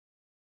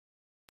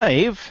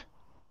Live?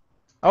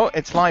 Oh,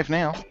 it's live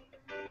now.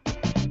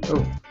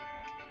 Oh.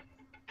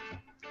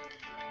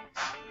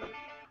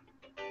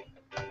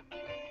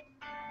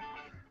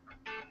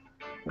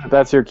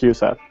 That's your cue,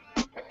 Seth.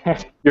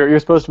 You're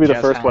supposed to be the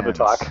Jazz first one to hands.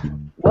 talk.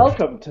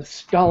 Welcome to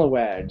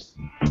Scalawags,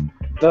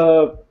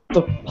 the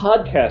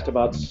podcast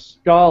about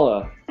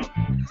Scala.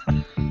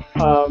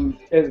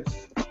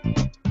 It's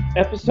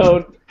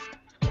episode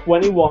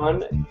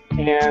 21,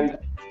 and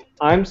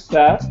I'm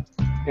Seth,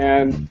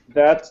 and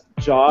that's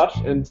Josh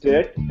and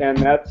Dick, and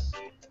that's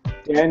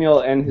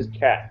Daniel and his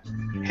cat.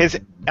 His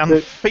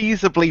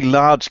unfeasibly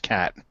large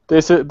cat.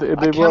 I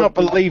cannot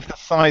believe the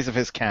size of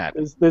his cat.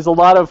 There's a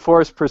lot of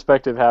forced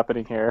perspective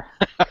happening here.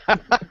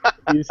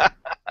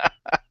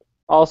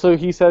 Also,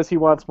 he says he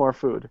wants more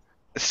food.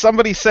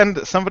 Somebody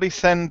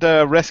send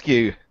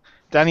rescue.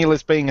 Daniel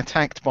is being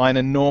attacked by an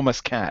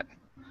enormous cat.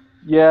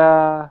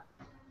 Yeah.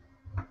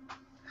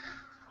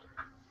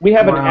 We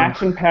have an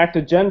action-packed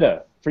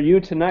agenda for you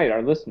tonight,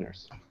 our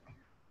listeners.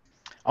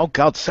 Oh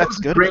God, Seth's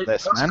good at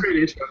this, man. That was a great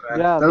intro, man.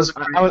 Yeah, that was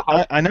great.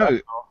 I know.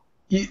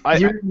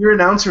 Your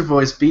announcer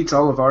voice beats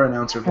all of our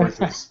announcer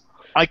voices.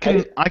 I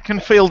can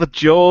feel the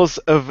jaws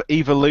of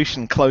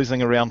evolution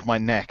closing around my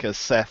neck as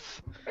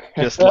Seth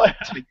just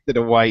takes it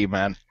away,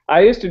 man. I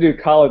used to do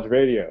college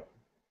radio.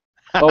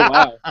 Oh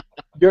wow,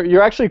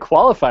 you're actually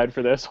qualified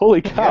for this.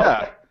 Holy cow!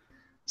 Yeah.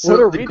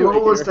 So the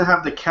goal was to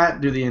have the cat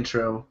do the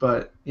intro,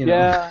 but you know.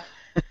 Yeah.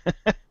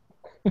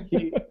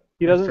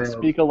 he doesn't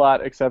speak a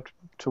lot except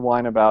to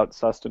whine about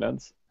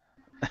sustenance.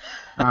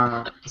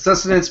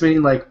 Sustenance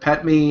meaning like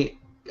pet me,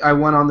 I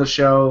won on the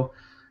show,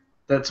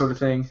 that sort of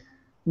thing.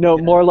 No,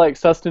 yeah. More like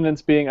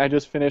sustenance being I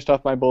just finished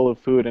off my bowl of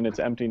food and it's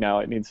empty now.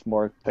 It needs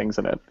more things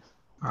in it.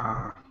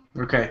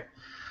 Okay.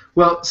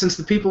 Well, since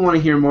the people want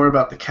to hear more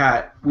about the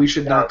cat, we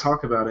should not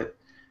talk about it.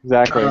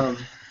 Exactly.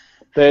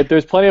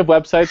 There's plenty of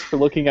websites for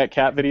looking at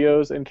cat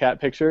videos and cat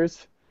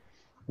pictures.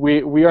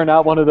 We are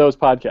not one of those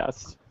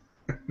podcasts.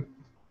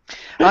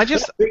 I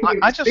just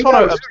want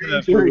to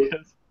observe.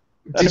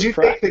 Did you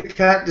take the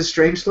cat to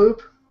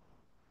Strangeloop?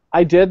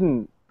 I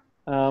didn't.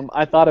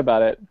 I thought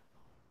about it.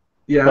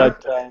 Yeah.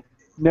 But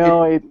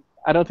no,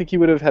 I don't think he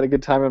would have had a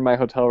good time in my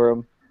hotel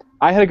room.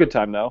 I had a good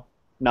time though.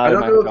 Not in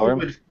my hotel room. I don't know if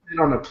he would fit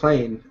on a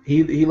plane.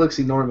 He looks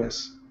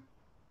enormous.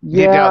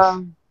 Yeah.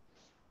 He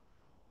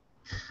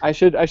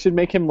does. I should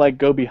make him like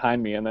go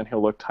behind me and then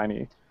he'll look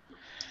tiny.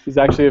 He's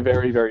actually a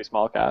very, very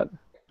small cat.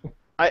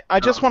 I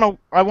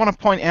want to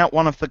point out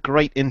one of the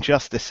great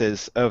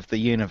injustices of the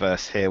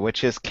universe here,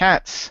 which is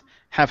cats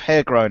have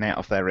hair grown out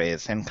of their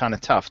ears in kind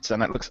of tufts,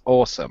 and it looks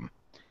awesome.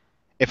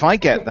 If I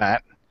get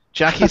that,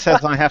 Jackie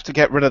says I have to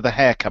get rid of the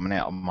hair coming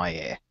out of my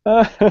ear.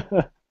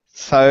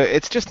 So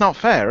it's just not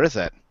fair, is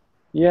it?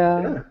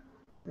 Yeah.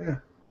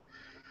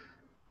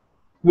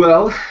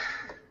 Well,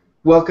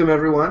 welcome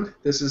everyone.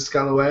 This is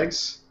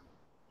Scalawags.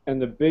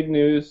 And the big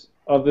news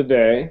of the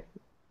day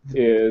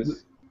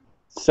is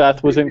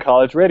Seth was in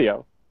college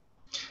radio.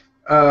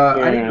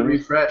 I need to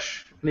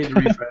refresh.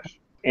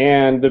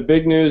 And the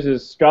big news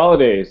is Scala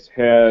Days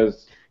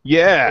has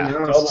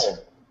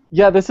doubled.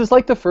 Yeah, this is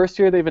like the first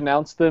year they've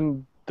announced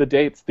the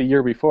dates the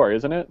year before,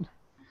 isn't it?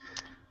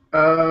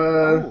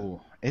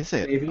 Is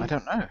it? Maybe. I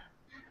don't know.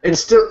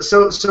 It's still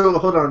so.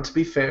 Hold on. To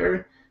be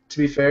fair,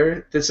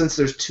 that since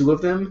there's two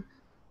of them,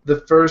 the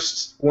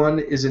first one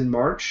is in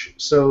March,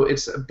 so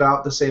it's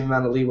about the same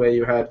amount of leeway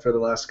you had for the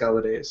last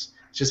Scala Days.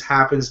 It just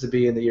happens to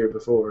be in the year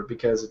before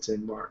because it's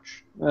in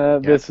March.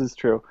 This is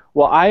true.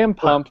 Well, I am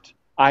pumped.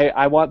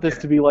 I want this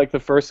to be like the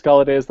first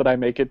Scala Days that I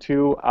make it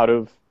to out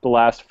of the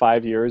last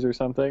 5 years or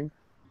something.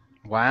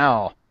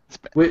 Wow.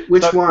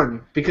 Which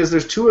one? Because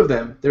there's two of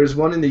them. There's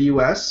one in the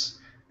U.S.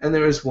 and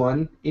there is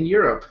one in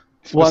Europe.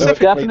 Well, I'm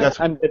definitely March.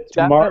 going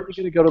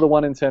to go to the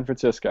one in San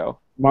Francisco.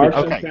 March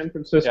in San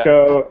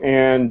Francisco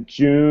and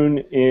June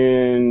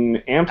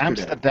in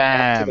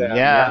Amsterdam.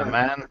 Yeah,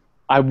 man.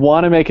 I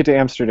want to make it to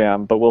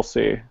Amsterdam, but we'll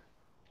see.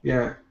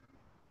 Yeah.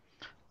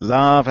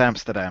 Love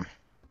Amsterdam.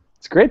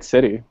 It's a great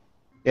city.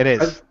 It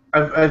is.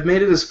 I've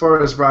made it as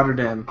far as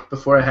Rotterdam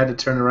before I had to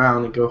turn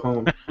around and go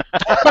home.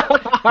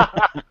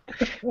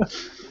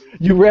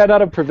 You ran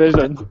out of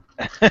provisions.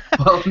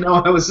 Well, no,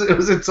 it was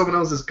in someone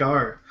else's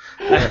car.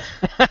 Yeah.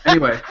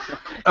 Anyway,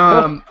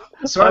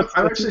 so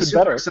I'm actually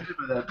super excited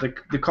by that.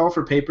 The call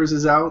for papers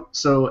is out,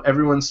 so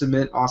everyone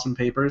submit awesome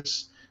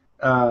papers,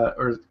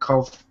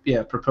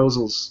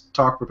 proposals,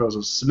 talk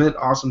proposals. Submit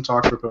awesome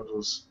talk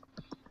proposals,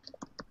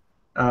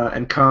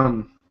 and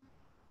come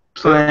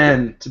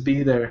plan to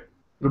be there.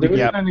 There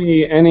isn't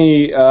any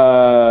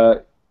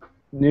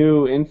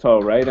new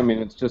info, right? I mean,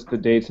 it's just the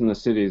dates and the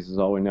cities is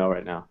all we know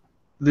right now.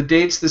 The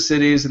dates, the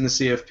cities, and the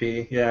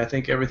CFP. Yeah, I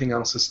think everything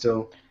else is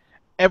still...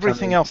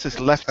 Everything else is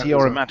left to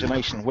your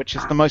imagination, which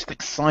is the most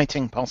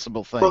exciting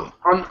possible thing. Well,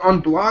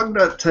 on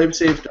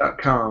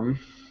blog.typesafe.com,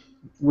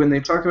 when they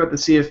talk about the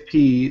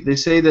CFP, they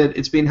say that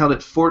it's being held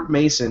at Fort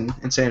Mason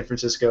in San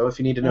Francisco, if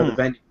you need to know the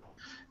venue.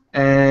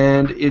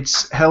 And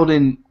it's held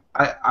in...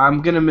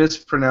 I'm going to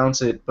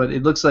mispronounce it, but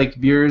it looks like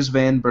Beurs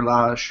van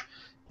Berlage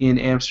in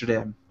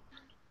Amsterdam.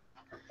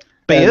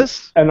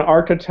 Beers? An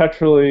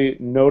architecturally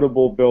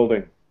notable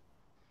building.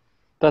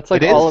 That's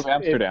like It all is? of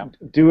Amsterdam.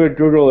 Do a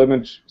Google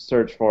image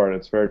search for it.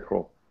 It's very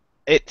cool.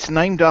 It's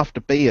named after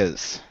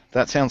beers.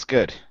 That sounds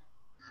good.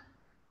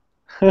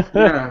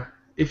 Yeah.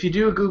 If you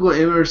do a Google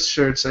image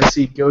search, I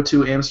see Go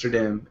to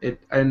Amsterdam.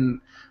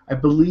 And I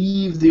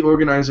believe the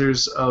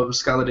organizers of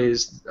Scala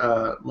Days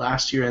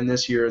last year and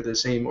this year are the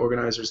same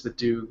organizers that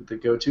do the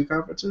Go to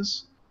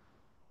conferences.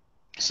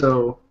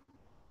 So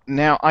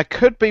Now, I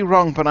could be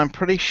wrong, but I'm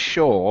pretty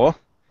sure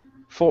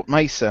Fort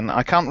Mason,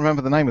 I can't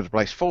remember the name of the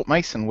place. Fort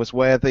Mason was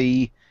where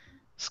the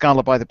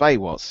Scala by the Bay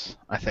was,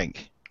 I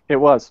think. It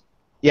was.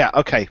 Yeah,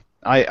 okay.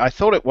 I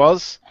thought it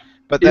was,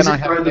 but is then I it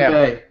had by the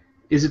bay?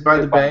 Is it by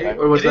the by the bay, bay.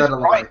 or was It is that a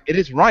right. lie? It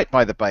is right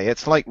by the bay.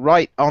 It's like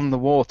right on the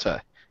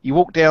water. You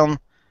walk down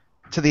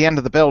to the end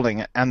of the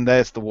building, and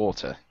there's the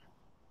water.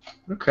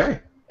 Okay.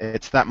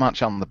 It's that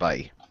much on the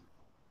bay.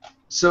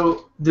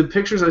 So the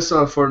pictures I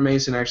saw of Fort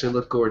Mason actually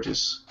look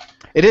gorgeous.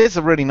 It was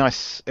a really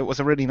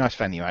nice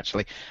venue,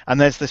 actually.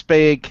 And there's this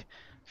big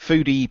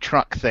foodie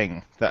truck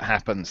thing that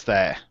happens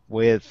there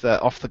with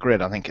Off the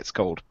Grid, I think it's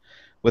called,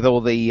 with all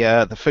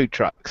the food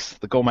trucks,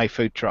 the gourmet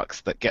food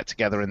trucks that get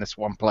together in this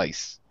one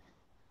place.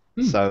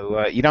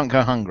 So you don't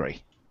go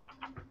hungry.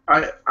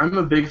 I'm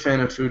a big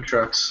fan of food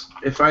trucks.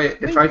 If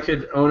I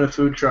could own a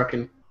food truck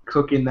and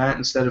cook in that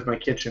instead of my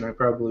kitchen, I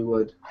probably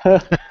would.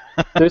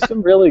 There's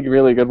some really,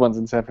 really good ones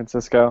in San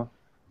Francisco.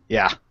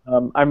 Yeah.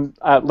 I'm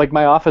like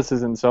my office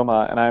is in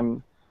Soma, and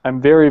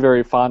I'm very,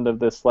 very fond of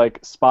this like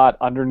spot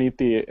underneath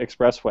the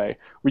expressway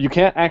where you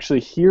can't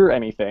actually hear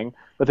anything,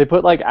 but they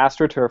put like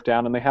AstroTurf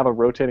down and they have a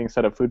rotating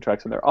set of food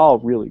trucks, and they're all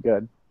really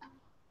good.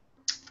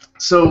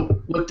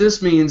 So what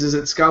this means is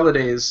at Scala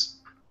Days,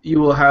 you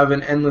will have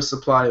an endless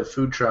supply of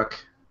food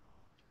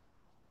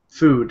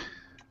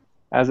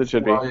As it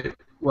should be.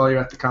 while you're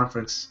at the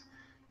conference.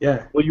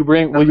 Yeah. Will you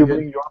bring That'd be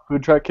bring your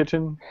food truck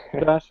kitchen,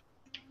 Josh?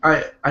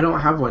 I don't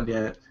have one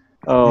yet.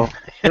 Oh.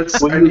 I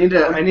need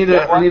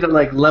to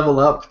like level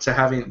up to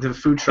having the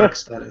food truck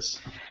status.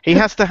 He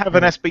has to have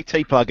an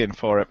SBT plugin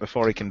for it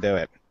before he can do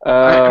it.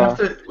 I have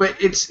to, wait,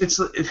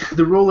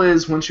 the rule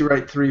is once you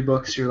write 3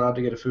 books, you're allowed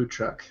to get a food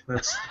truck.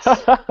 That's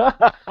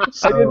I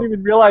didn't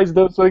even realize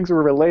those things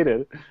were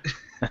related.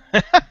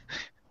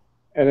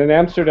 And in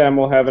Amsterdam,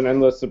 we'll have an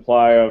endless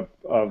supply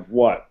of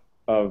what?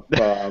 Of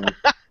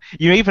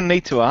You even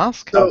need to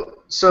ask?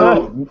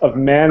 so of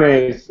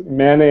mayonnaise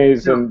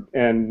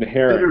and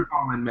herring. bitter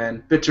pollen,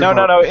 man. Bitter No,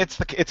 pollen.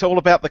 it's all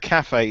about the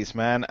cafes,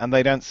 man, and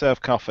they don't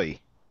serve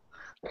coffee.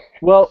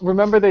 Well,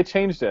 remember they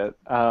changed it.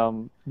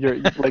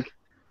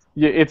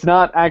 It's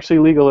not actually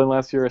legal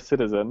unless you're a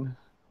citizen.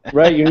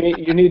 Right, you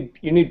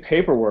need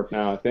paperwork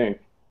now, I think.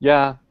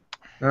 Yeah,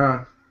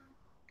 Ah,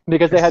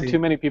 because they I had see. too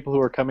many people who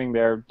were coming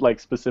there like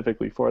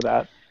specifically for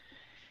that.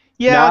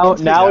 Yeah, I Now can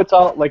see that. it's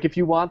all like if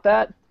you want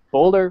that,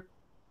 Boulder,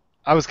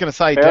 I was going to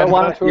say,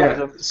 marijuana Denver. yeah.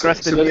 tourism.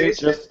 Crested Butte.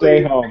 Just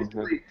stay home.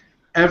 basically,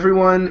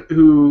 everyone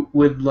who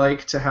would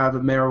like to have a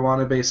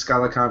marijuana-based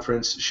Scala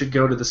conference should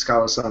go to the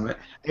Scala Summit.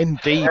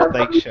 Indeed,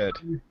 they should.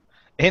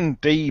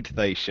 Indeed,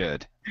 they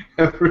should.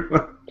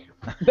 Everyone.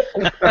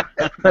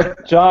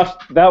 Josh,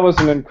 that was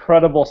an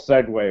incredible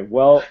segue.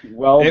 Well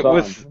It done.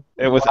 was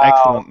Wow.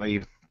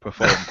 excellently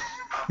performed.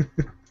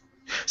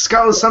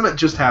 Scala Summit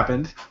just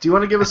happened. Do you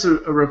want to give us a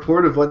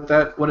report of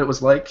what it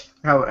was like?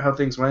 How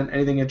things went?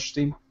 Anything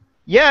interesting?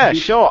 Yeah,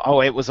 sure.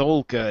 Oh, it was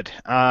all good.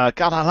 God,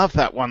 I love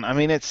that one. I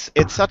mean, it's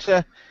such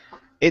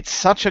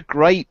a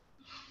great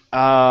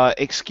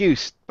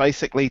excuse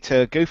basically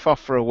to goof off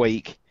for a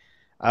week,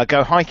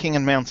 go hiking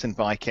and mountain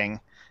biking,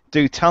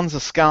 do tons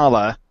of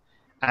Scala,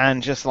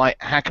 and just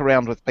like hack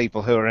around with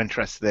people who are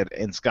interested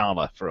in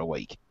Scala for a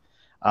week.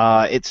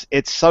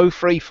 It's so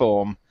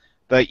freeform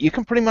that you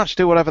can pretty much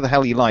do whatever the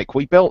hell you like.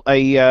 We built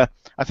I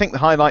think the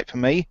highlight for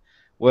me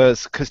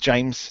was because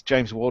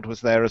James Ward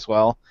was there as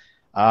well.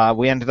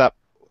 We ended up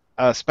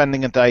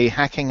spending a day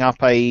hacking up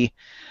the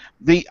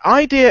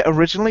idea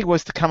originally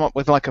was to come up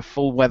with like a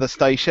full weather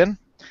station.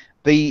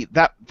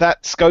 That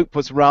scope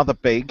was rather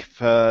big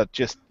for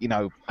just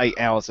 8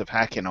 hours of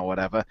hacking or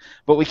whatever,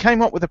 but we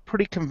came up with a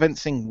pretty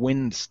convincing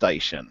wind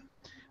station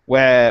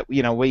where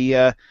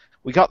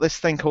we got this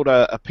thing called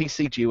a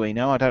PC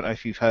Duino. I don't know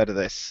if you've heard of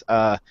this.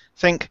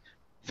 Think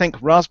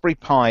Raspberry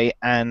Pi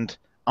and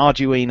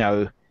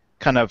Arduino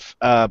kind of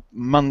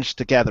munged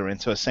together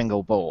into a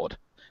single board.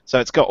 So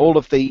it's got all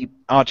of the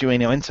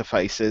Arduino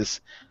interfaces,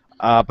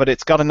 but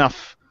it's got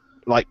enough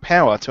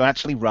power to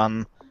actually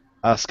run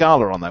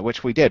Scala on there,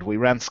 which we did. We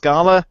ran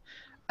Scala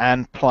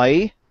and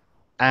Play,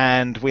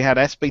 and we had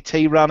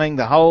SBT running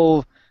the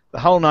whole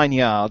 9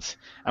 yards,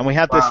 and we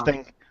had Wow.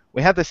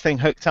 this thing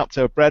hooked up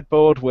to a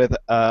breadboard with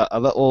a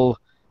little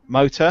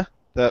motor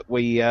that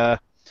we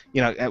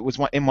it was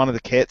in one of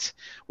the kits.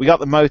 We got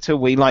the motor,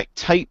 we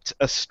taped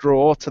a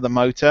straw to the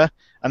motor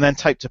and then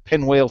taped a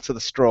pinwheel to the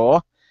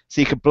straw, so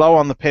you could blow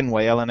on the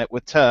pinwheel and it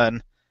would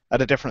turn at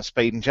a different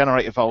speed and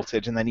generate a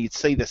voltage, and then you'd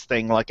see this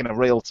thing in a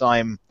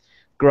real-time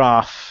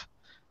graph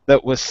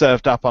that was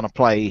served up on a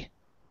Play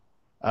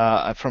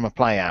from a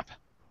Play app.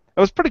 It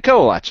was pretty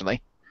cool,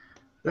 actually.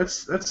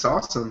 That's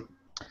awesome.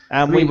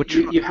 I And we mean, were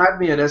you had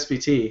me at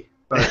SVT,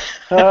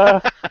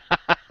 but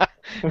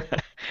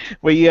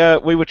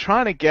we were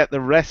trying to get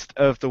the rest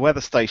of the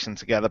weather station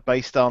together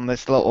based on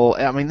this little.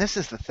 I mean, this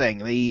is the thing.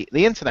 The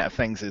Internet of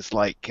Things is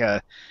like,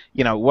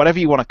 whatever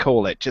you want to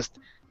call it, just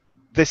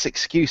this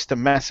excuse to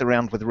mess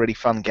around with really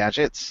fun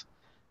gadgets.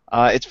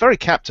 It's very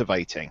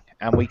captivating,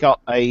 and we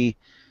got a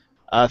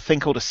thing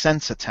called a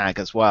sensor tag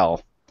as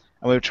well.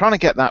 And we were trying to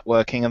get that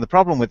working, and the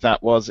problem with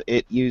that was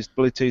it used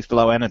Bluetooth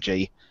Low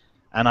Energy,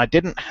 and I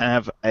didn't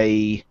have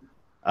a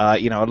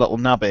little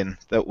nubbin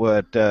that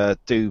would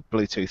do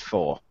Bluetooth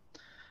 4.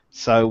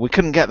 So we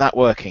couldn't get that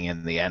working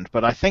in the end.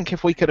 But I think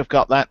if we could have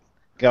got that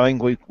going,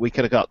 we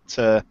could have got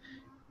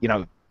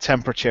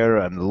temperature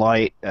and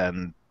light,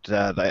 and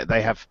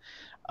they have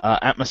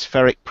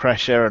atmospheric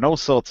pressure and all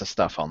sorts of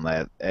stuff on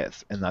there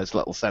in those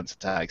little sensor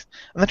tags,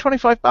 and they're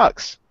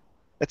 $25.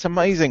 It's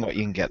amazing what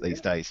you can get these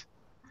days.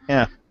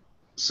 Yeah.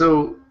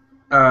 So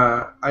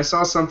I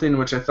saw something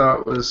which I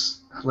thought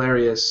was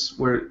hilarious,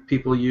 where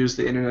people use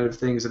the Internet of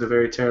Things in a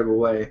very terrible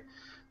way.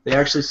 They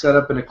actually set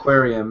up an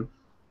aquarium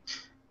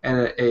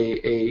and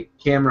a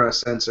camera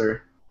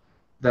sensor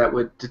that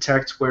would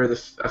detect where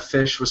a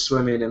fish was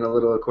swimming in a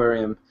little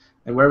aquarium,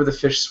 and wherever the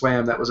fish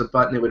swam, that was a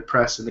button it would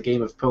press in the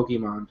game of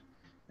Pokemon.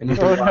 And you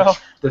could watch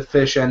the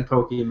fish and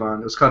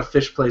Pokemon. It was called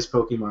Fish Plays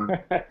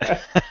Pokemon.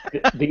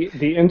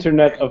 the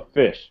Internet of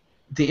Fish.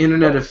 The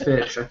Internet of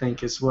Fish, I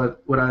think, is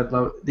what I'd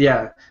love.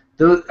 Yeah,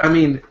 I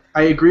mean,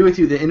 I agree with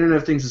you. The Internet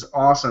of Things is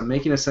awesome.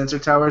 Making a sensor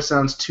tower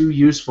sounds too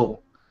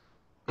useful,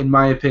 in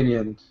my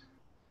opinion,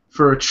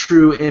 for a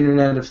true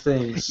Internet of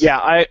Things. Yeah,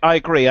 I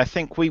agree. I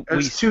think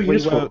It's too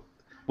useful.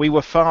 We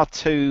were far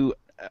too.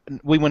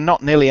 We were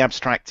not nearly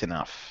abstract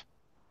enough.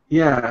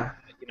 Yeah.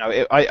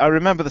 I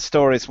remember the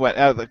stories where,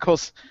 of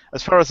course,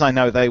 as far as I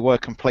know, they were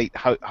complete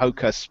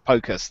hocus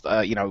pocus.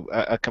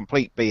 A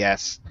complete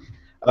BS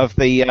of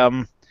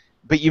the.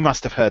 But you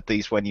must have heard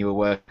these when you were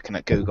working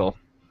at Google,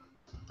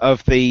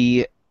 of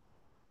the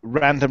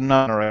random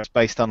numbers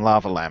based on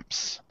lava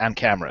lamps and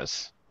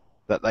cameras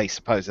that they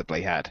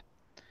supposedly had.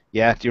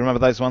 Yeah, do you remember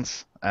those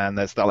ones? And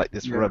there's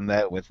this room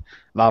there with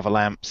lava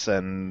lamps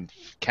and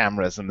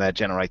cameras, and they're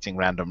generating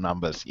random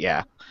numbers.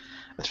 Yeah,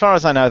 as far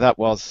as I know, that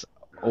was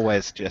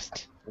always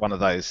just one of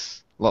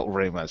those little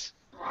rumors.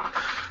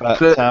 But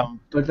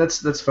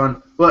that's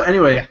fun. Well,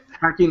 anyway, yeah.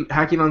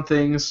 hacking on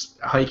things,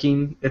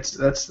 hiking.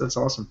 That's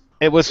awesome.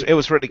 It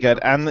was really good,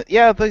 and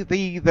yeah,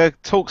 the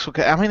talks were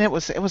good. I mean, it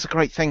was a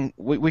great thing.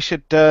 We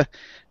should,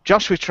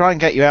 Josh, we try and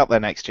get you out there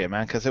next year,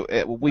 man, because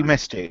we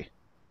missed you.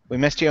 We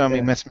missed you, and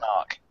we missed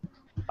Mark.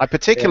 I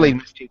particularly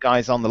missed you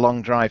guys on the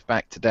long drive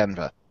back to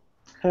Denver.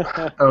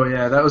 Oh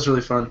yeah, that was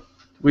really fun.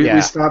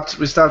 We stopped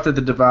at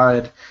the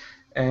Divide,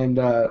 and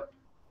I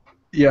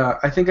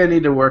think I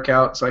need to work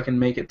out so I can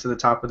make it to the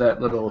top of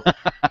that little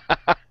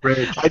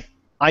bridge.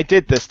 I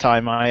did this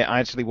time. I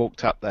actually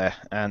walked up there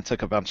and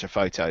took a bunch of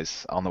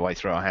photos on the way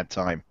through. I had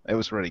time. It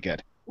was really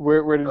good.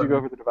 Where did you go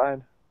over the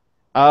Divide?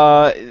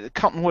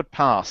 Cottonwood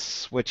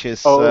Pass, which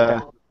is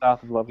south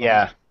of Loveland.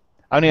 Yeah,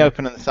 only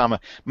open in the summer.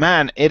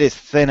 Man, it is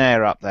thin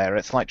air up there.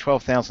 It's like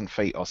 12,000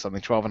 feet or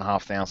something,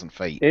 12,500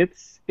 feet.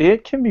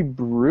 It can be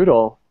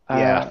brutal.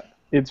 Yeah,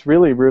 it's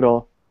really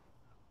brutal.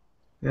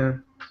 Yeah.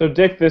 So,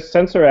 Dick, this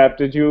sensor app,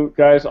 did you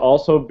guys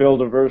also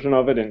build a version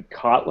of it in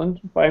Kotlin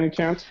by any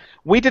chance?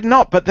 We did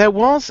not, but that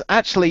was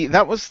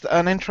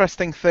an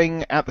interesting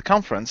thing at the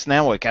conference.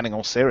 Now we're getting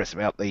all serious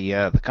about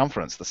the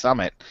conference, the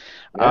summit.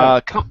 Yeah.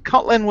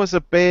 Kotlin was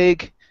a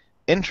big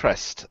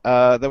interest.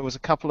 There was a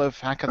couple of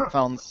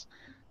hackathons,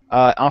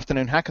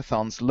 afternoon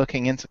hackathons,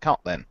 looking into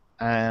Kotlin,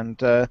 and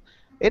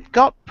it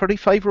got pretty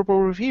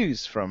favorable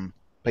reviews from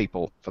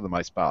people for the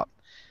most part.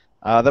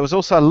 There was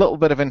also a little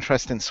bit of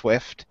interest in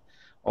Swift.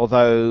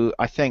 Although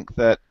I think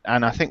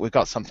we've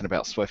got something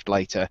about Swift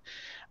later,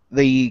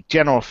 the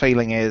general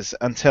feeling is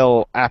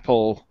until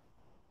Apple,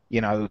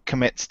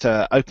 commits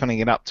to opening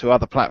it up to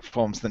other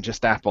platforms than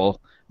just Apple,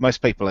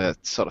 most people are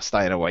sort of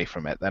staying away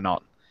from it. They're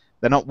not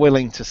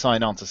willing to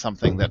sign on to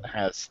something that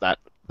has that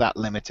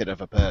limited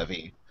of a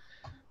purview.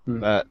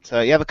 But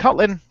the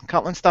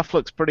Kotlin stuff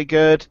looks pretty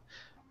good.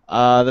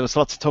 There was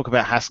lots of talk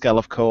about Haskell,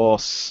 of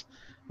course,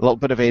 a little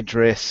bit of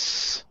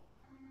Idris.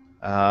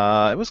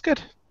 It was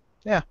good.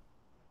 Yeah.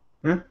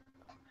 Yeah.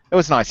 It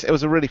was nice. It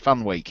was a really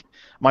fun week.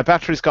 My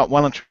batteries got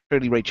well and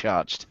truly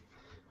recharged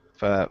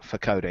for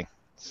coding.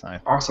 So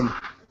awesome.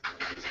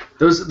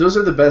 Those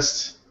are the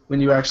best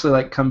when you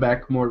actually come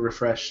back more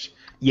refreshed.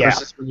 Yeah.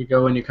 Versus when you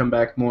go and you come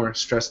back more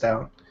stressed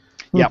out.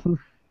 Yep.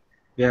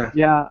 Yeah.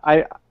 Yeah.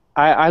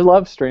 I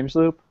love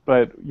Strangeloop,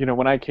 but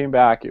when I came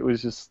back, it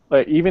was just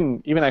like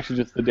even actually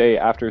just the day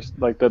after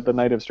the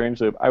night of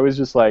Strangeloop, I was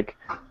just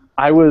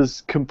I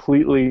was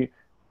completely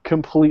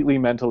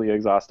mentally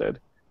exhausted.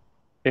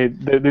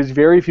 There's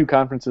very few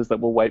conferences that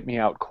will wipe me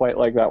out quite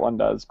like that one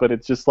does, but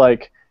it's just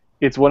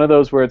it's one of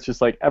those where it's just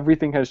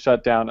everything has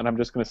shut down and I'm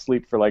just going to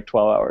sleep for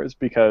 12 hours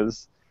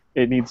because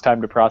it needs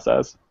time to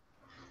process.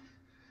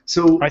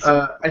 So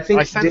I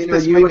think Dana,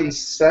 you and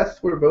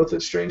Seth were both at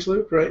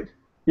Strangeloop, right?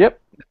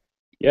 Yep.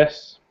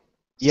 Yes.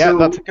 Yeah, So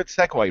that's a good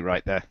segue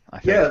right there, I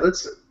yeah, think.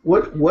 let's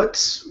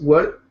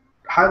what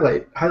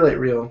highlight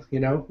reel. You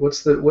know, what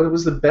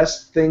was the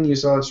best thing you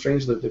saw at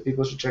Strangeloop that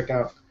people should check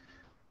out?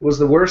 What was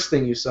the worst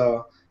thing you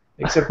saw?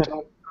 Except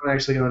don't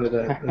actually go into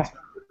that. That's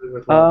not really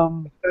worthwhile.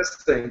 Um,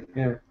 Best thing,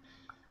 yeah.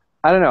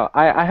 I don't know.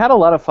 I had a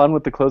lot of fun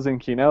with the closing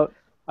keynote,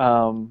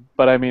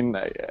 but I mean,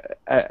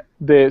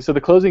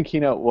 the closing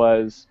keynote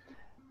was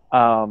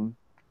um,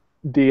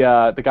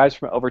 the guys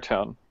from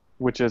Overtone,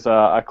 which is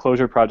a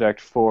closure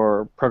project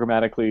for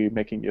programmatically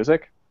making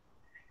music,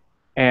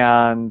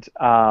 and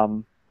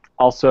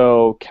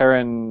also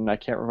Karen. I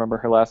can't remember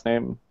her last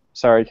name.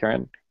 Sorry,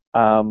 Karen.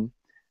 Um,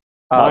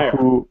 Meyer.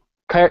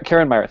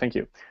 Karen Meyer, thank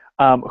you,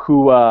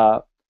 who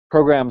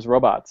programs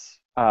robots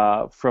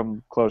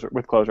from Closure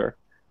with Closure.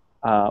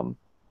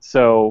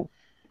 So,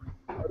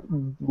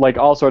 like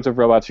all sorts of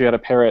robots, she had a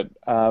Parrot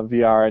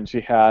VR, and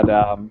she had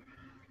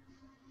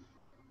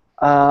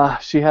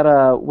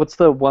a what's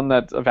the one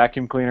that's a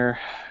vacuum cleaner?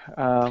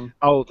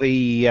 Oh,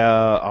 the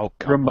oh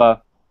God,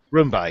 Roomba.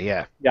 Roomba,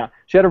 yeah. Yeah,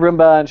 she had a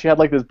Roomba, and she had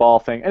like this ball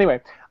thing.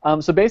 Anyway,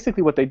 so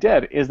basically, what they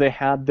did is they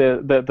had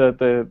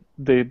the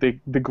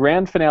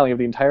grand finale of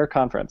the entire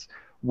conference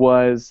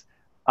was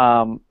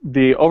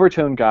the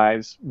Overtone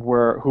guys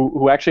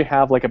who actually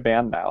have like a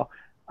band now.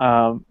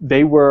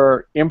 They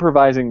were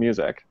improvising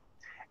music,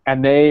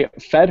 and they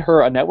fed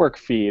her a network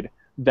feed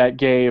that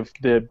gave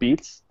the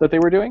beats that they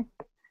were doing.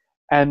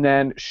 And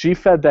then she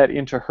fed that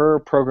into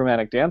her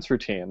programmatic dance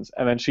routines,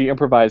 and then she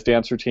improvised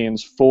dance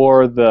routines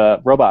for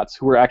the robots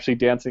who were actually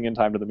dancing in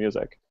time to the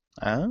music.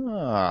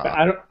 Ah,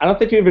 I don't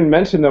think you even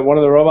mentioned that one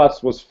of the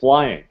robots was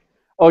flying.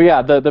 Oh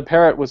yeah, the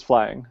parrot was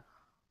flying.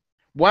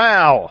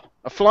 wow,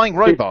 a flying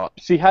robot.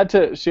 She had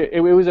to.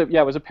 It was it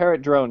was a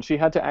parrot drone. She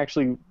had to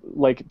actually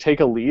like take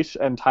a leash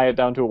and tie it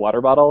down to a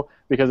water bottle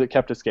because it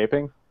kept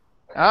escaping.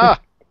 Ah,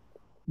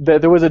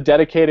 There was a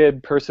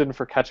dedicated person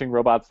for catching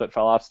robots that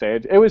fell off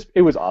stage. It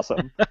was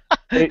awesome.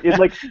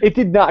 It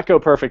did not go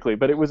perfectly,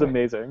 but it was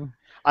amazing.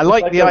 I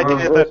like Like the a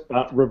idea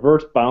that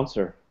reverse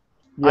bouncer.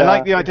 I like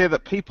Yeah. the idea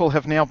that people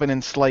have now been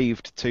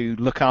enslaved to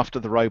look after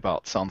the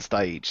robots on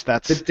stage. The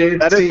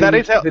That is our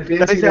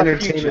dancing our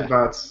entertainment future.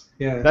 bots.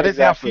 Yeah. That is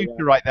our Exactly,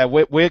 future right there.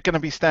 We're going to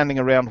be standing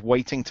around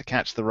waiting to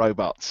catch the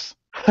robots,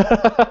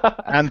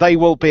 and they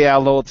will be our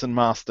lords and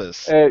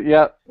masters.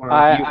 Yeah, Wow.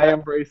 I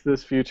embrace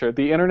this future,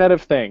 the Internet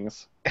of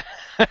Things.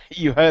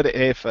 You heard it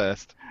here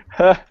first.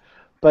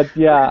 But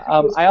yeah,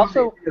 Those I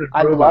also things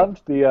I robot.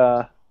 loved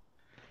the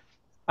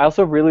I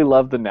also really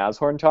loved the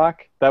Nashorn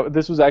talk.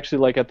 This was actually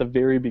like at the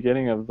very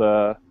beginning of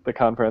the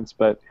conference,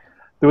 but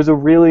there was a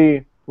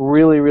really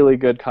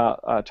good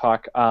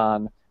talk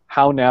on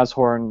how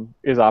Nashorn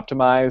is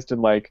optimized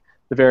and like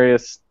the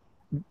various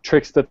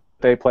tricks that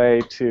they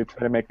play to try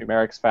to make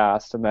numerics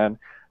fast, and then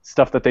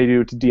stuff that they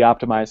do to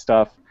de-optimize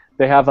stuff.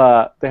 They have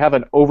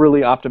an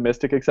overly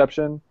optimistic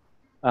exception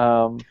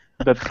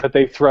that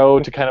they throw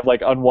to kind of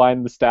like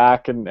unwind the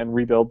stack and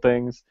rebuild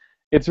things.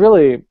 It's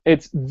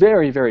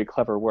very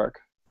clever work.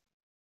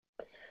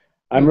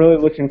 I'm really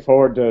looking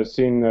forward to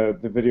seeing the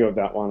video of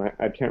that one.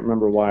 I can't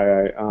remember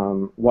why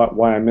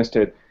I missed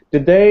it.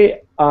 Did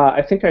they?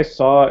 I think I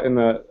saw in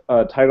the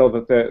title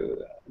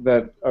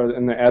that or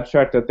in the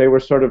abstract that they were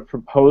sort of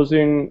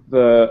proposing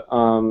the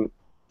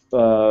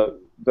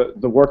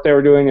work they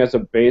were doing as a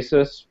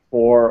basis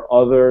for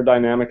other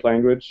dynamic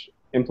language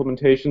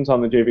implementations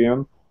on the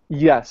JVM.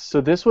 Yes.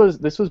 So this was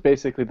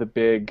basically the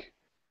big.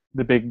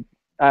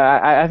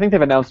 I think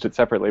they've announced it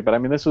separately, but I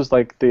mean this was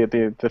like the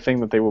thing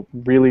that they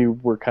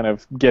were kind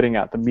of getting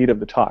at. The meat of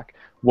the talk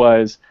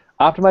was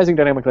optimizing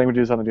dynamic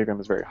languages on the JVM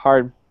is very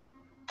hard.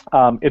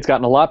 It's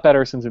gotten a lot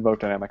better since Invoke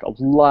Dynamic,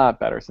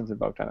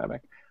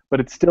 but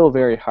it's still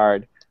very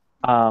hard.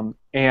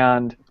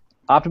 And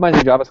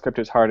optimizing JavaScript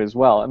is hard as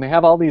well. And they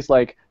have all these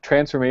like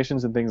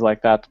transformations and things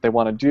like that they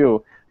want to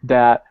do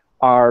that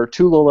are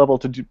too low level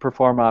to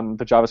perform on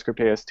the JavaScript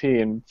AST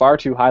and far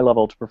too high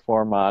level to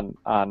perform on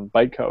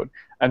bytecode.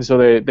 And so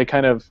they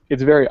kind of,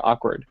 it's very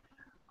awkward.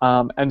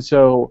 And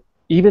so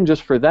even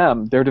just for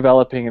them, they're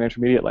developing an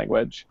intermediate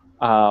language,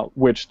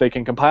 which they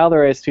can compile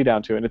their AST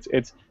down to, and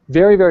it's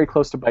very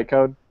close to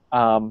bytecode.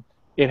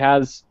 It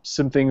has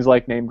some things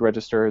like named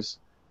registers,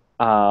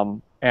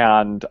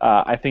 and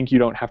I think you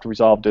don't have to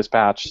resolve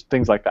dispatch,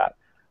 things like that.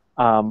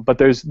 But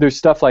there's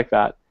stuff like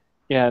that,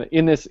 and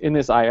in this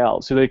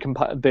IL, so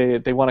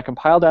they want to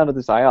compile down to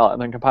this IL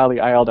and then compile the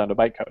IL down to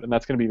bytecode, and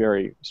that's going to be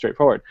very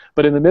straightforward.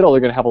 But in the middle,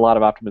 they're going to have a lot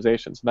of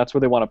optimizations, and that's where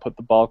they want to put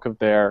the bulk of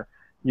their,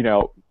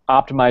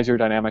 optimize your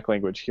dynamic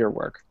language here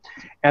work.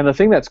 And the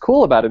thing that's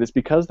cool about it is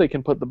because they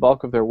can put the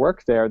bulk of their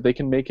work there, they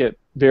can make it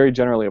very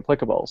generally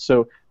applicable.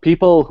 So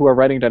people who are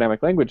writing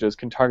dynamic languages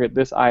can target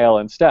this IL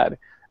instead.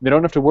 They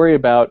don't have to worry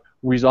about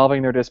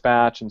resolving their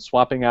dispatch and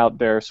swapping out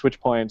their switch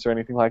points or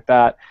anything like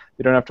that.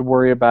 They don't have to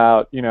worry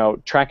about,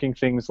 tracking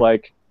things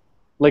like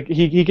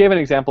he gave an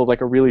example of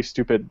like a really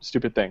stupid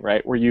thing,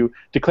 right? Where you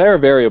declare a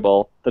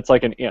variable that's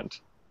like an int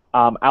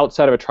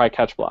outside of a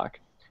try-catch block.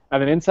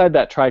 And then inside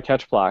that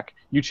try-catch block,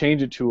 you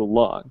change it to a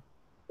long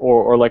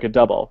or like a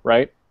double,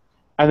 right?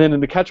 And then in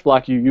the catch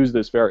block, you use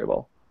this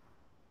variable.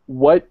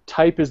 What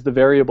type is the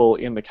variable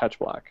in the catch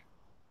block?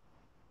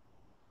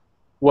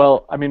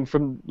 Well, I mean,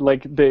 from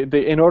like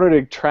in order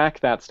to track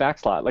that stack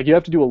slot, like you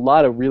have to do a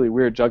lot of really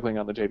weird juggling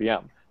on the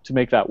JVM to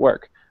make that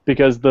work,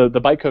 because the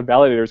bytecode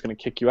validator is going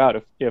to kick you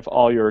out if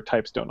all your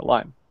types don't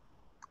align.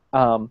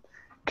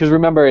 Because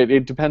remember,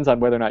 it depends on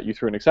whether or not you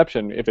threw an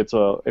exception, if it's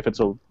a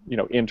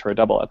int or a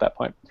double at that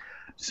point.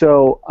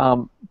 So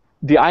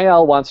the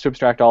IL wants to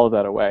abstract all of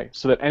that away,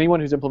 so that anyone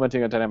who's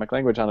implementing a dynamic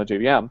language on the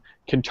JVM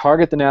can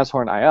target the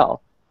Nashorn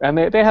IL. And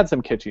they had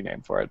some kitschy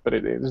name for it, but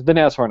it is the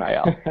Nashorn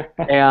IL.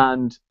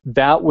 And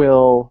that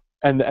will,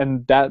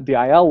 and that the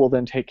IL will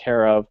then take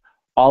care of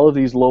all of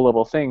these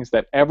low-level things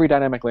that every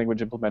dynamic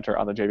language implementer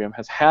on the JVM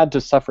has had to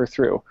suffer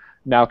through,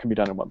 now can be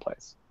done in one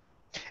place.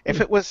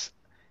 If it was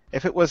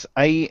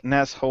a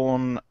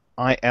Nashorn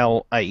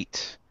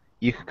IL8,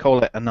 you could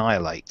call it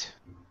Annihilate.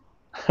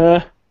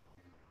 That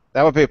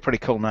would be a pretty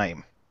cool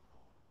name.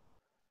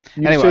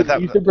 You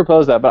should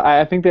propose that, but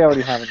I think they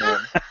already have a name.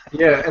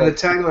 Yeah, and the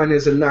tagline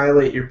is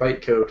annihilate your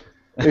bytecode.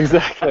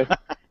 Exactly.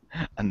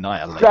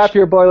 Annihilate. Scrap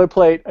your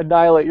boilerplate,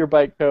 annihilate your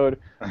bytecode,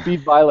 be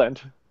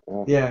violent.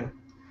 Yeah.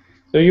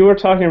 So you were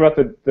talking about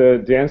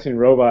the dancing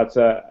robots.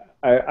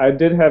 I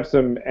did have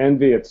some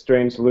envy at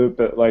Strangeloop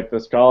that like the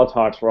Scala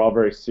talks were all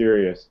very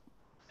serious.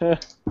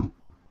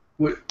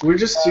 We're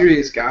just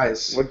serious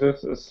guys.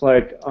 It's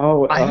like,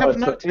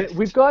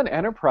 We've gone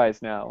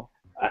enterprise now.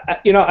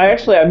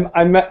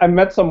 I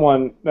met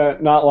someone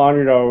not long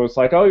ago who was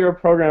like, oh, you're a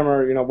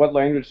programmer, what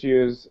language do you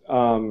use? Say,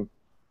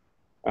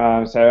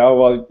 oh,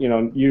 well,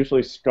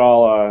 usually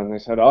Scala. And they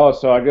said, oh,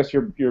 so I guess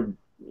you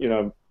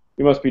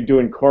must be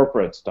doing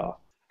corporate stuff.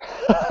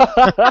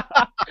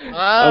 I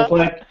was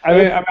like,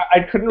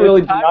 I couldn't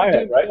really deny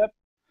it, right?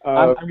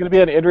 I'm going to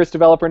be an Idris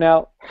developer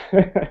now.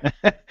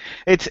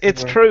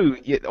 It's true.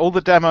 All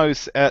the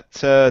demos at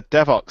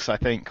Devox, I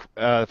think,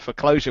 for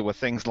Clojure were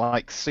things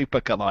like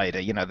Super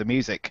Collider, the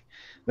music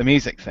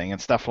thing and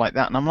stuff like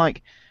that. And I'm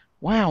like,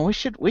 wow, we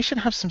should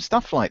have some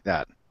stuff like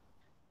that.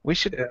 We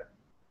should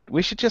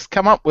just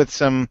come up with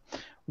some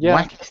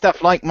wacky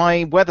stuff like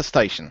my weather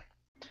station.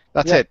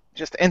 That's it.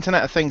 Just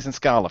Internet of Things in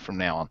Scala from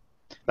now on.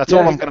 That's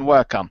all I'm going to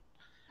work on.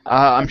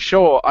 I'm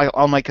sure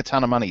I'll make a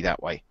ton of money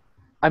that way.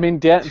 I mean,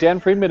 Dan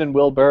Friedman and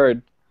Will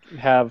Bird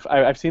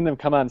I've seen them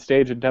come on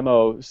stage and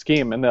demo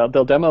Scheme, and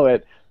they'll demo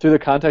it through the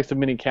context of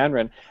mini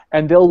Canron,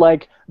 and they'll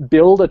like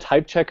build a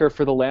type checker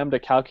for the lambda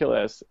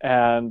calculus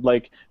and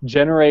like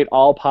generate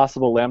all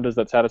possible lambdas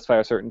that satisfy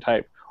a certain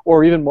type,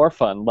 or even more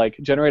fun, like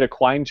generate a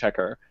quine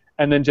checker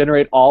and then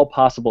generate all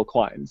possible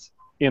quines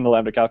in the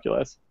lambda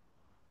calculus.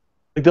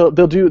 Like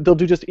they'll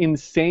do just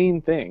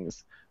insane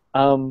things.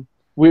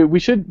 We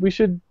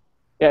should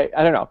I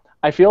don't know.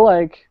 I feel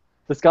like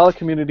the Scala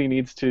community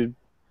needs to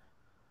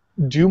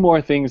do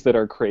more things that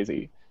are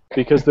crazy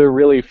because they're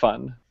really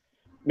fun.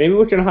 Maybe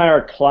we can hire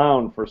a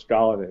clown for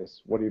Scala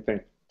Days. What do you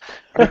think?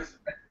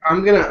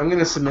 I'm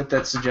gonna submit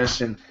that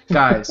suggestion,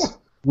 guys.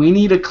 We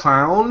need a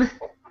clown,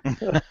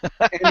 and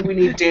we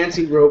need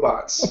dancing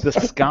robots. The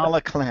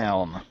Scala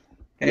clown.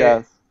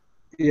 Yes.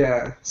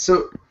 Yeah.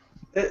 So,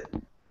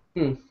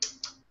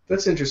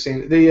 that's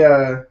interesting.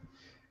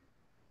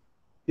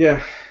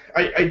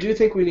 I do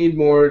think we need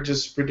more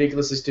just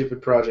ridiculously stupid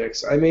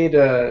projects. I gave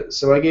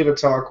a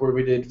talk where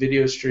we did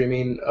video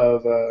streaming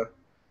of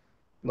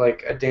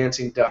like a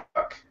dancing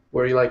duck,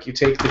 where you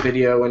take the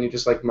video and you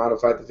just like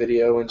modify the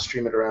video and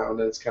stream it around,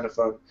 and it's kind of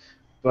fun.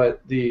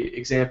 But the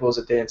example is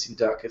a dancing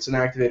duck. It's an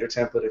activator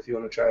template if you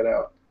want to try it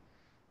out.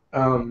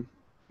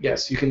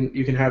 Yes, you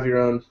can have your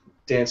own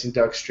dancing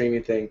duck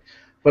streaming thing.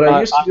 But I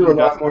used to do a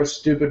lot more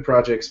stupid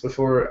projects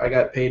before I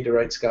got paid to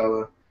write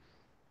Scala.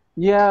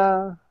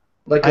 Yeah.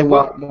 Like a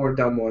lot more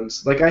dumb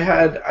ones. Like I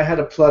had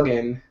a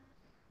plugin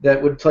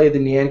that would play the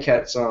Nyan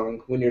Cat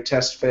song when your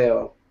tests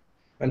fail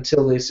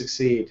until they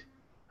succeed.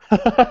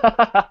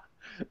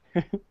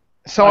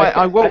 So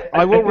I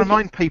will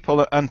remind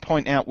people and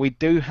point out we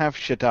do have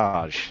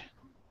Shadaj,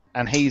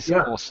 and he's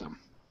awesome.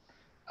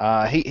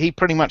 He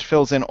pretty much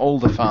fills in all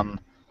the fun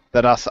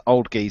that us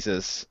old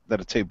geezers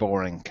that are too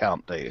boring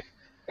can't do.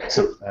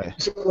 So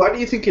why do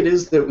you think it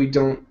is that we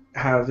don't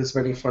have as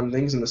many fun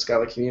things in the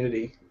Scala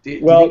community?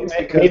 Maybe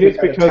it's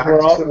because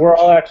we're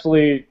all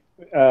actually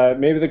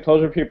maybe the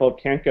Clojure people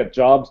can't get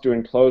jobs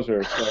doing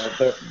Clojure,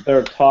 so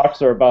their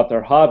talks are about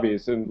their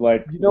hobbies, and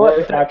like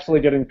we're actually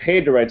getting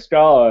paid to write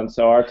Scala, and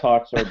so our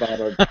talks are about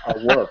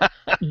our work.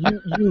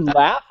 You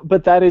laugh,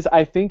 but that is,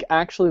 I think,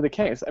 actually the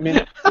case. I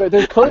mean,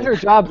 there's Clojure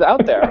jobs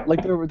out there,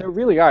 like there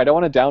really are. I don't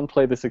want to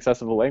downplay the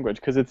success of the language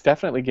because it's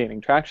definitely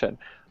gaining traction,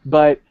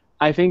 but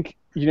I think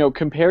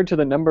compared to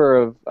the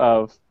number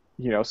of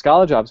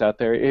Scala jobs out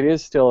there, it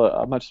is still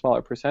a much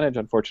smaller percentage,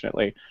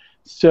 unfortunately.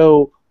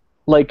 So,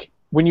 like,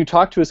 when you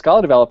talk to a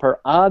Scala developer,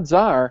 odds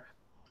are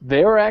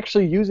they are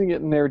actually using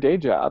it in their day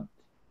job,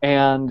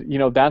 and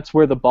that's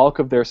where the bulk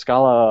of their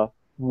Scala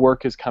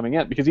work is coming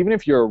in. Because even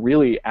if you're a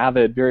really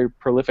avid, very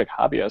prolific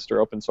hobbyist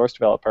or open source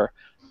developer,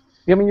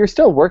 I mean, you're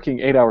still working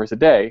 8 hours a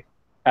day,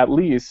 at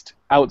least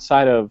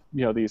outside of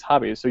these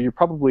hobbies. So you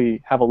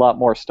probably have a lot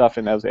more stuff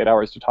in those 8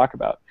 hours to talk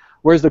about.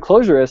 Whereas the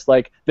closurists,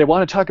 like, they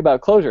want to talk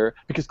about Clojure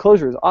because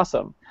Clojure is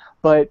awesome,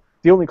 but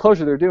the only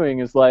Clojure they're doing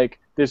is like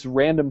this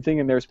random thing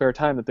in their spare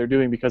time that they're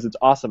doing because it's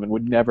awesome and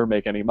would never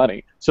make any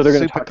money. So they're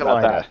going to talk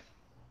about that.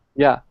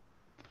 Yeah.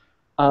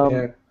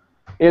 Yeah.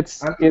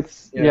 It's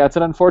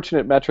an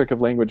unfortunate metric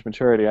of language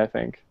maturity, I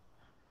think.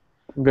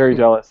 I'm very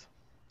jealous.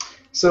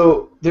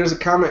 So there's a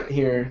comment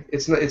here.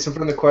 It's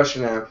from the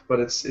question app, but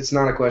it's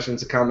not a question.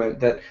 It's a comment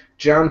that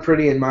John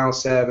Pretty and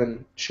Miles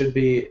Savin should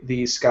be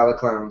the Scala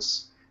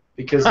clowns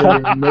because they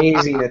were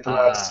amazing at the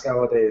last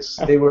Scala days.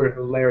 They were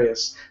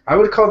hilarious. I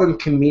would call them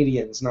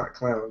comedians, not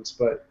clowns,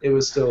 but it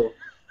was still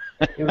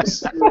it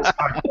was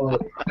high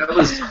quality.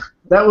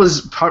 That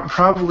was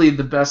probably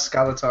the best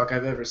Scala talk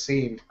I've ever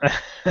seen.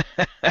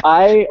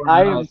 I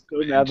am so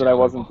mad that I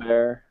wasn't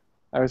there.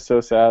 I was so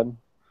sad.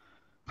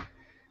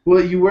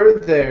 Well, you were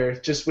there,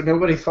 just when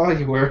nobody thought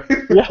you were.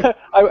 Yeah,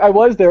 I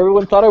was there.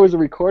 Everyone thought I was a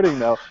recording,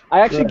 though. I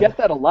actually get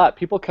that a lot.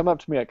 People come up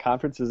to me at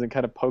conferences and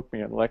kind of poke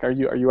me and like, "Are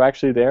you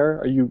actually there?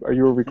 Are you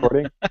a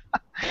recording?"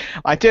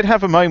 I did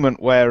have a moment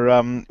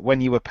where,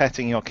 when you were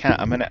petting your cat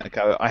a minute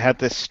ago, I had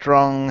this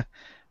strong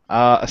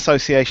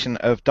association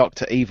of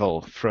Dr. Evil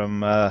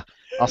from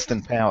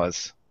Austin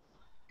Powers.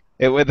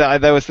 There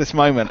was this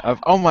moment of,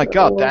 oh my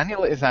God,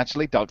 Daniel is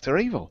actually Dr.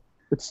 Evil.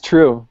 It's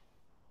true.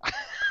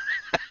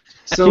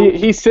 So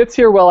he sits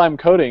here while I'm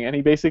coding, and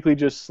he basically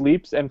just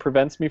sleeps and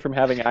prevents me from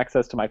having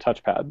access to my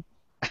touchpad.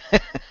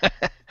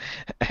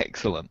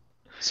 Excellent.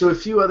 So a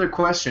few other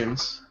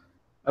questions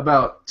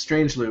about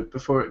Strangeloop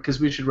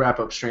because we should wrap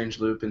up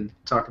Strangeloop and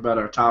talk about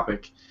our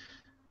topic.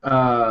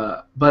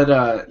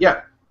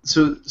 Yeah.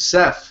 So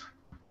Seth,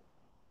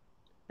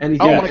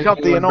 anything? Oh my God,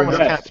 the enormous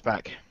cat's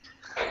back.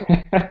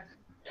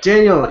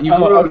 Daniel, you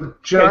grew a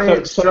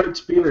giant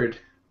striped beard.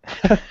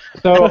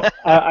 So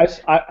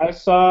I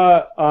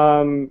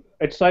saw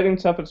exciting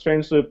stuff at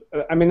Strangeloop.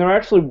 I mean, there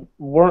actually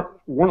weren't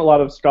a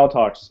lot of Scala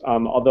talks,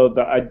 although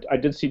I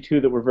did see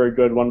two that were very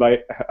good. One by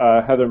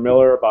Heather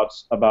Miller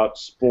about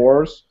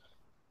spores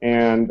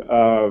and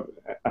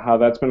how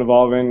that's been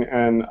evolving,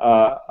 and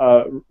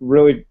a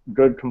really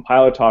good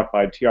compiler talk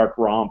by T.R.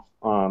 Romp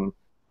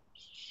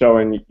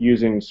showing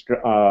using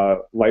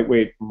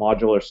lightweight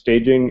modular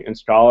staging in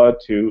Scala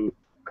to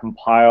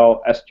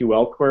compile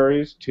SQL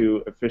queries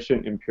to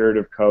efficient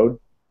imperative code.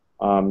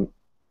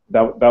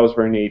 That was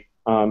very neat.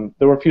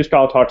 There were a few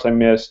Scala talks I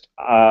missed.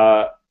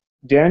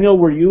 Daniel,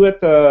 were you at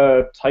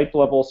the type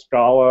level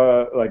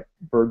Scala, like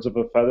birds of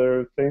a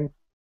feather thing?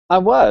 I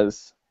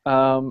was,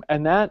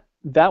 and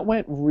that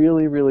went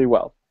really, really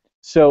well.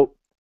 So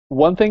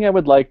one thing I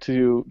would like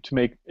to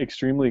make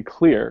extremely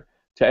clear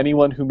to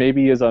anyone who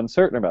maybe is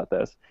uncertain about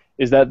this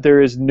is that there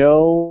is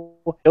no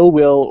ill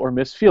will or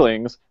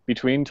misfeelings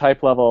between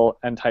type level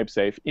and type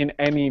safe in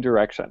any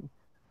direction.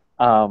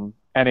 And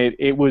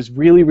it was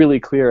really, really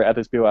clear at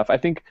this BOF. I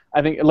think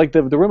like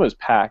the room was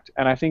packed,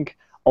 and I think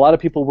a lot of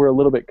people were a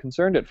little bit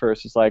concerned at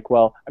first. It's like,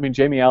 well, I mean,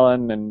 Jamie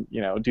Allen and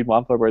Dean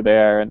Wampler were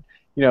there, and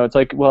it's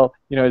like, well,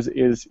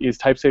 is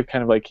TypeSafe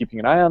kind of like keeping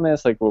an eye on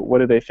this? Like, what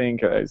do they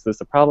think? Is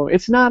this a problem?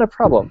 It's not a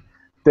problem.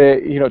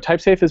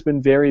 TypeSafe has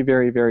been very,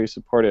 very, very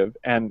supportive,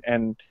 and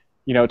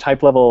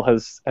type level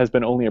has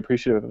been only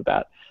appreciative of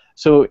that.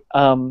 So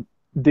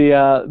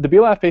the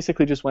BOF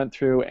basically just went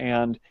through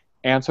and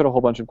answered a whole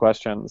bunch of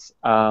questions.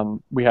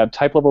 We had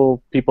type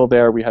level people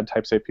there, we had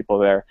TypeSafe people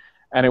there,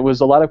 and it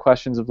was a lot of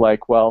questions of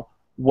like, well,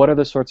 what are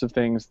the sorts of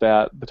things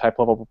that the type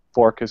level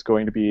fork is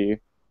going to be,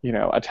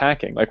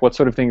 attacking? Like, what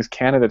sort of things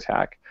can it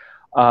attack?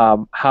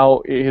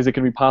 How is it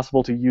going to be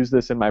possible to use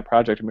this in my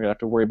project? I'm going to have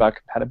to worry about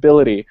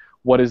compatibility.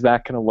 What is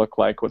that going to look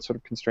like? What sort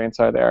of constraints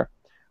are there?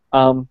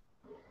 And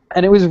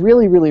it was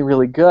really, really,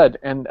 really good.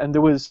 And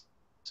there was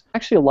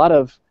actually a lot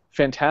of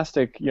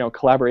fantastic,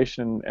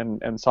 collaboration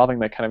and solving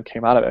that kind of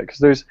came out of it.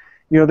 Because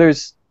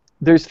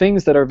there's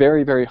things that are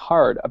very, very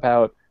hard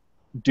about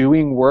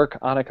doing work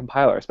on a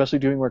compiler, especially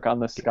doing work on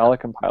the Scala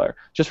compiler,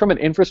 just from an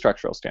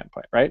infrastructural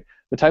standpoint, right?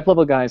 The type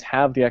level guys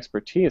have the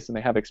expertise and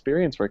they have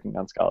experience working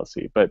on Scala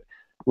C, but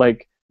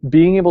like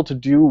being able to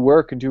do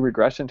work and do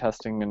regression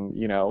testing and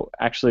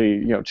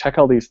actually check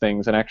all these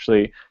things and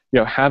actually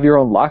have your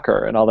own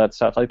locker and all that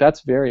stuff, like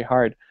that's very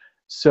hard.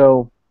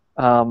 So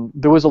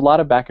there was a lot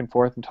of back and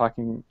forth and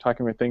talking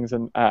with things,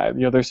 and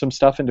there's some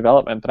stuff in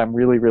development that I'm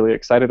really, really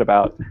excited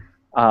about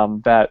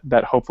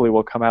that hopefully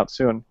will come out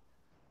soon.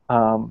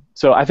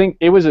 So I think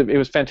it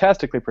was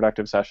fantastically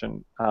productive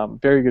session,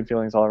 very good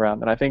feelings all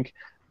around, and I think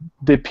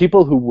the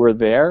people who were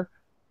there,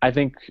 I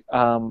think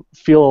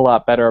feel a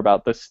lot better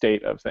about the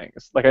state of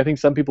things. Like I think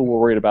some people were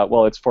worried about,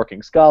 well, it's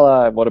forking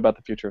Scala, what about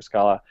the future of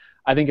Scala?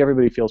 I think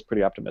everybody feels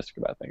pretty optimistic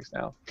about things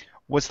now.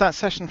 Was that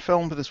session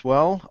filmed as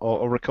well,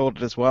 or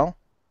recorded as well?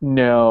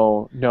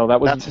 No,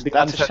 that was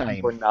that's a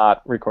shame. Were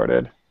not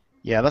recorded.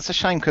 Yeah, that's a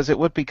shame because it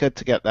would be good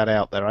to get that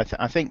out there.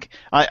 I think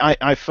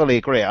I fully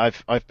agree.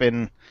 I've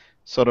been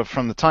sort of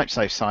from the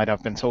TypeSafe side.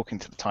 I've been talking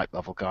to the type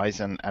level guys,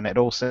 and it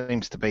all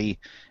seems to be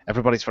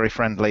everybody's very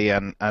friendly.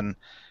 And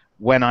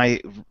when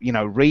I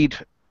read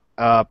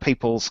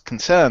people's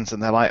concerns,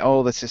 and they're like,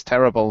 "Oh, this is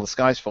terrible. The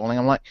sky's falling."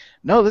 I'm like,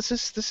 "No, this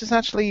is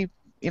actually,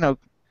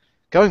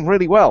 going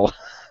really well."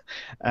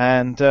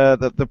 And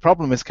the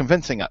problem is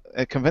convincing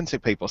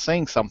people.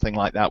 Seeing something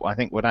like that, I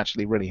think, would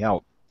actually really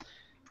help.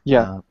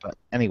 Yeah. But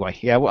anyway,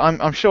 yeah, well,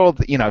 I'm sure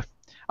that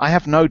I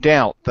have no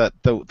doubt that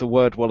the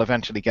word will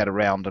eventually get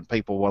around and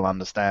people will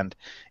understand.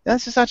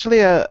 This is actually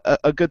a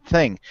good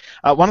thing.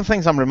 One of the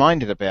things I'm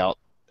reminded about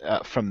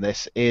from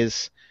this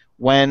is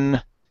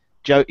when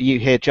you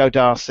hear Joe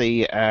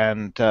Darcy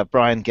and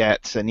Brian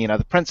Getz and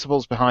the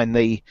principles behind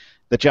the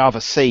Java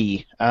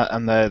C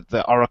and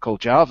the Oracle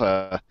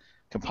Java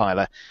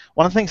compiler.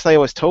 One of the things they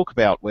always talk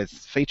about with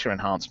feature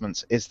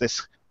enhancements is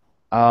this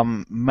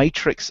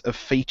matrix of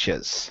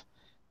features.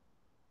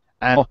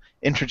 And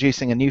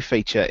introducing a new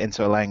feature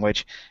into a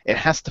language, it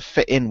has to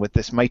fit in with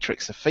this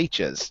matrix of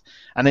features.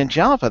 And in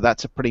Java,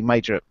 that's a pretty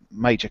major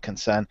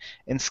concern.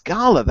 In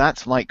Scala,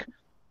 that's like,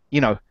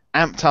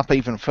 amped up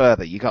even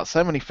further. You got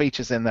so many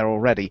features in there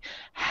already.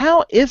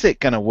 How is it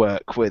going to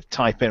work with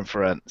type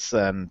inference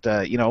and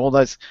all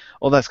those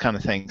kind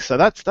of things? So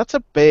that's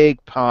a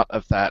big part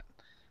of that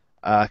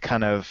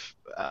kind of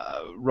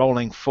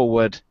rolling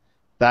forward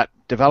that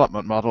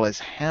development model is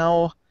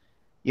how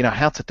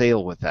to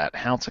deal with that,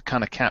 how to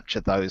kind of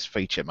capture those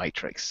feature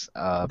matrix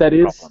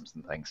problems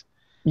and things.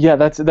 Yeah,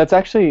 that's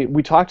actually,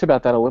 we talked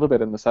about that a little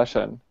bit in the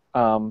session,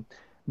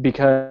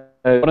 because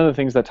one of the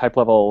things that type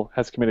level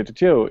has committed to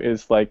do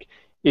is, like,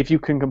 if you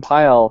can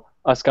compile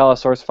a Scala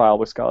source file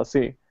with Scala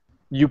C,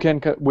 you can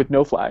with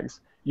no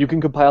flags. You can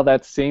compile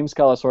that same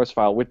Scala source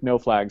file with no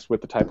flags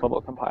with the type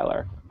level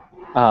compiler.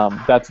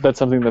 That's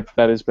something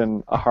that has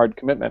been a hard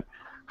commitment.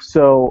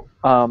 So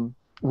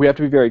we have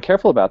to be very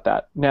careful about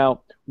that.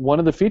 Now, one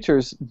of the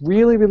features,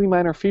 really, really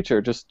minor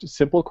feature, just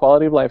simple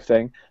quality of life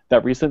thing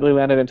that recently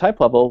landed in type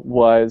level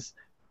was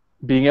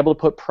being able to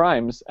put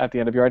primes at the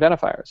end of your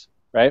identifiers,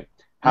 right?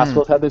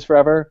 Haskell's had this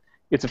forever.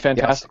 It's a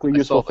fantastically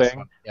useful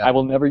thing. Yeah. I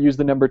will never use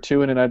the number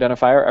 2 in an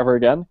identifier ever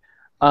again.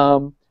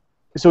 So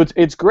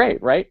it's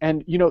great, right?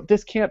 And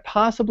this can't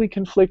possibly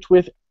conflict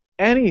with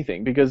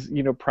anything because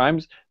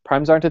primes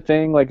aren't a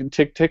thing. Like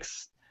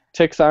ticks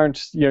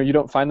aren't, you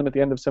don't find them at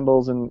the end of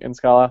symbols in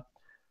Scala.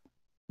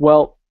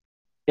 Well,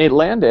 it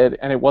landed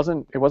and it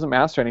wasn't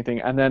masked or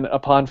anything, and then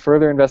upon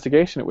further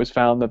investigation it was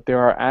found that there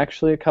are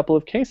actually a couple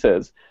of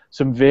cases,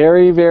 some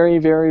very, very,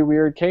 very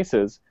weird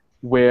cases,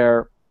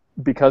 where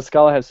because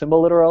Scala has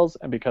symbol literals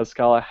and because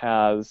Scala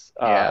has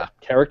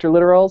character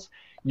literals,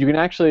 you can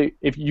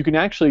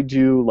actually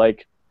do,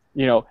 like,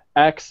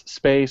 x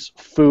space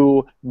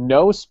foo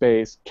no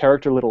space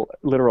character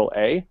literal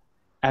a,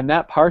 and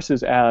that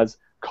parses as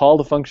call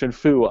the function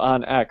foo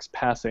on x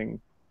passing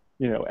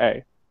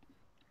a.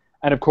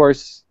 And of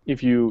course,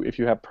 if you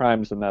have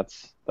primes, then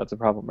that's a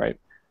problem, right?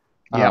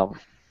 Yeah.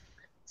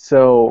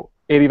 So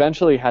it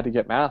eventually had to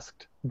get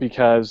masked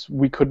because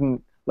we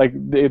couldn't,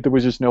 there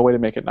was just no way to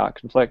make it not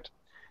conflict.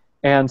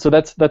 And so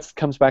that's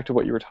comes back to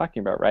what you were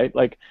talking about, right?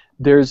 Like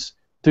there's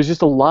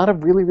just a lot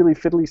of really, really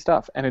fiddly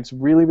stuff, and it's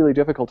really, really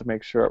difficult to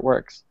make sure it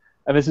works.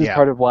 And this is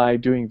part of why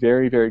doing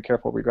very, very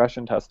careful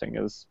regression testing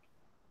is,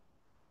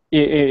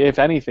 if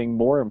anything,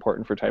 more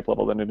important for type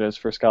level than it is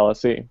for Scala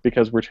C,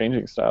 because we're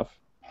changing stuff.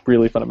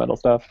 Really fundamental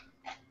stuff.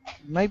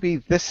 Maybe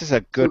this is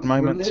a good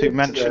moment to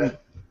mention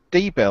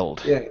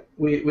dbuild. Yeah,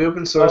 we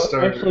open sourced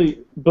our... Actually,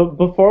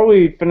 before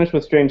we finish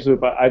with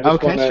Strangeloop, I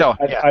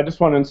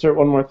just want to insert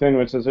one more thing,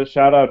 which is a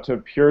shout out to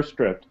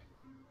PureScript.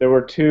 There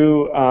were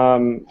two.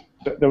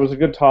 There was a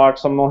good talk.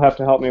 Someone will have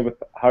to help me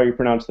with how you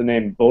pronounce the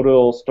name.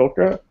 Bodil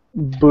Stoker.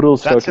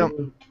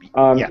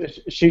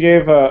 She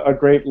gave a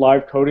great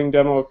live coding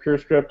demo of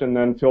PureScript, and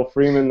then Phil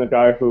Freeman, the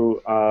guy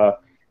who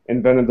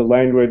invented the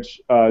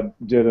language,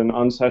 did an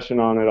unsession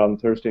on it on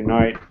Thursday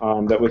night.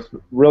 That was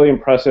really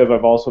impressive.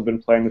 I've also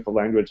been playing with the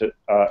language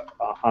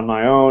on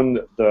my own.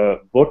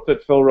 The book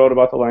that Phil wrote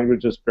about the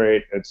language is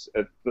great.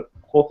 The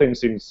whole thing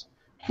seems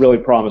really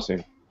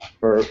promising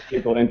for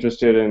people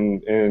interested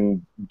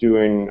in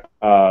doing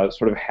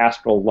sort of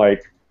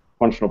Haskell-like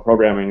functional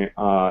programming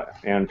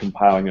and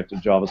compiling it to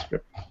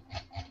JavaScript.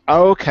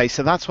 Okay,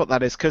 so that's what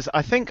that is, because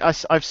I think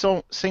I've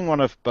seen one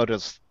of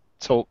Bodil's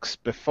talks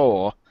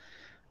before,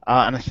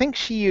 and I think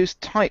she used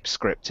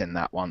TypeScript in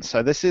that one. So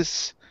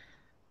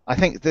I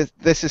think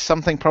this is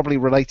something probably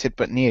related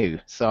but new.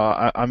 So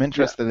I'm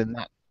interested in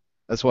that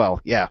as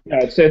well. Yeah. Yeah,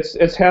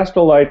 it's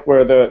Haskell-like,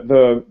 where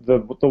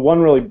the one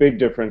really big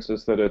difference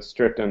is that it's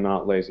strict and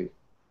not lazy.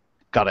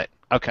 Got it.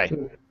 Okay.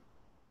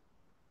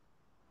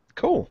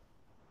 Cool.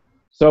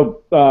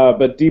 So,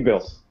 but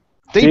dbuild.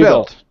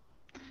 Dbuild.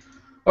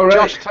 All right.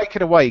 Josh, take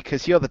it away,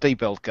 because you're the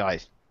dbuild guy.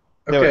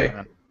 Okay.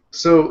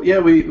 So yeah,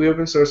 we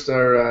open sourced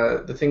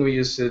our the thing we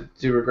use to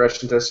do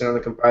regression testing on the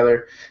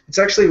compiler. It's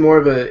actually more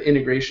of an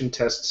integration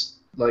test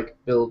like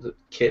build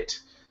kit.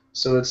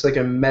 So it's like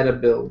a meta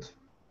build,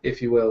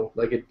 if you will.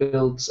 Like it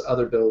builds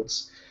other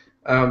builds.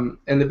 And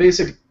the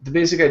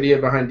basic idea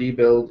behind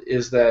dbuild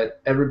is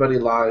that everybody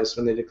lies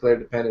when they declare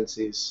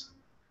dependencies.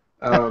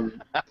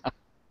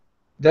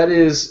 That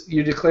is,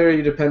 you declare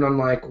you depend on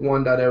like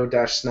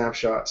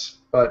 1.0-snapshots,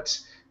 but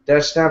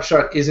dash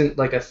snapshot isn't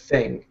like a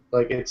thing.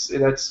 Like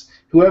that's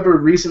whoever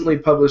recently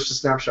published a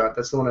snapshot.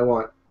 That's the one I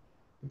want.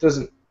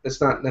 It's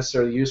not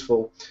necessarily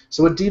useful.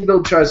 So what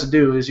dbuild tries to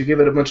do is you give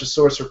it a bunch of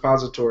source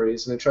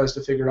repositories, and it tries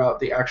to figure out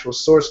the actual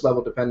source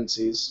level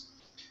dependencies.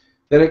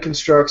 Then it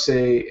constructs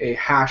a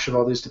hash of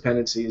all these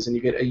dependencies, and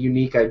you get a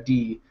unique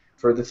ID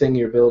for the thing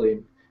you're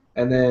building.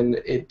 And then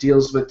it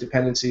deals with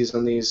dependencies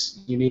on these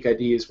unique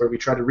IDs where we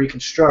try to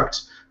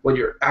reconstruct what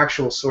your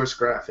actual source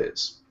graph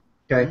is.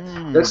 Okay,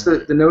 That's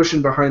the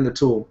notion behind the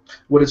tool.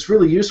 What it's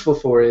really useful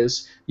for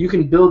is you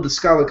can build the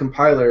Scala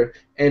compiler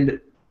and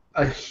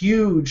a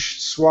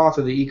huge swath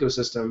of the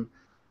ecosystem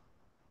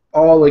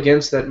all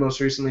against that most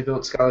recently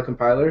built Scala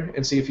compiler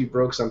and see if you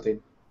broke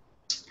something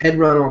and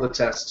run all the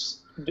tests.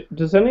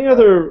 Does any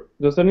other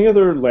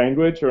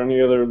language or any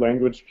other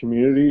language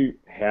community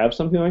have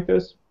something like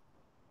this?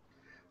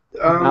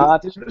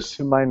 Not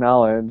to my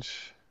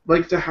knowledge.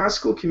 Like the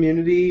Haskell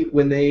community,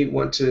 when they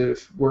want to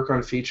work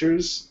on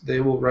features, they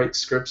will write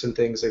scripts and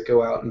things that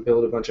go out and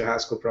build a bunch of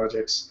Haskell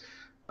projects.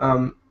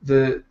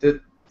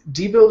 The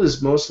dbuild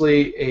is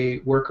mostly a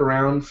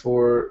workaround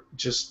for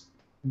just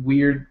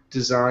weird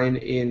design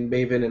in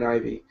Maven and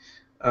Ivy.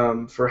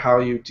 For how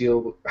you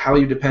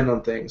depend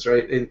on things,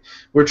 right? And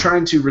we're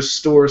trying to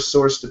restore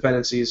source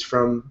dependencies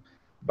from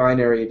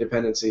binary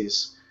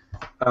dependencies.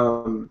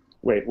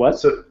 Wait, what?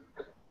 So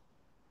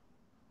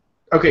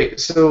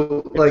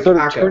like sort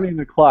of Akka. turning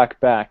the clock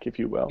back, if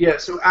you will. Yeah,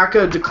 so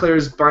Akka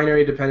declares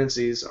binary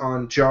dependencies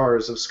on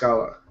jars of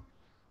Scala,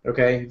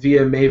 okay,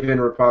 via Maven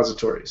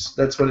repositories.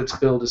 That's what its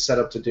build is set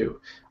up to do.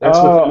 That's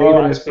what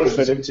Maven is supposed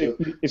to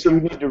do. If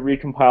you need to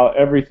recompile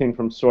everything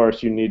from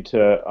source, you need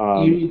to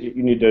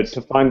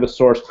to find the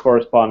source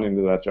corresponding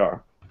to that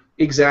jar.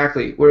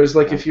 Exactly. Whereas,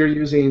 like, if you're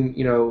using,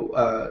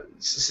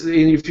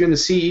 if you're in the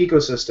C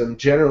ecosystem,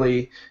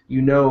 generally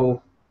you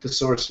know the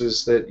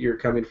sources that you're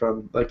coming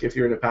from. Like, if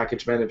you're in a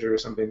package manager or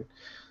something.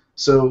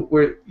 So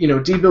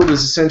dbuild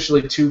is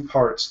essentially two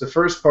parts. The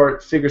first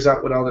part figures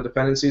out what all the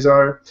dependencies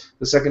are.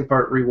 The second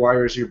part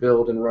rewires your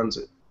build and runs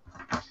it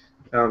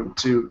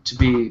to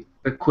be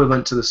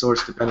equivalent to the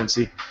source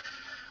dependency.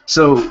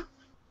 So,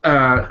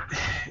 the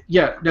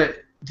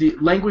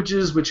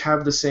languages which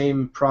have the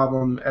same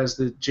problem as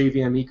the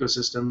JVM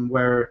ecosystem,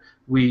 where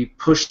we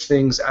push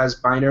things as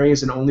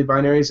binaries and only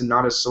binaries and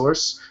not as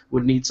source,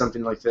 would need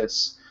something like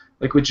this.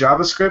 Like with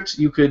JavaScript,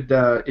 you could,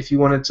 if you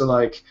wanted to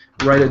write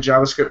a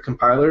JavaScript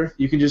compiler,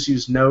 you can just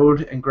use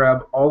Node and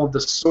grab all of the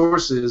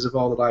sources of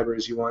all the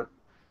libraries you want,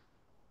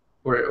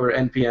 or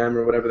npm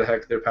or whatever the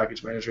heck their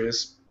package manager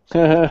is.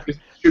 Let's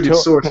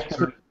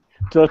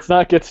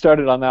not get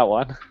started on that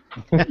one.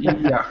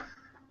 Yeah.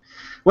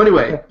 Well,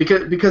 anyway,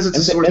 because it's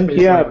a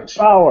source-based language.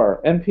 Bower,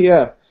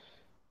 npm.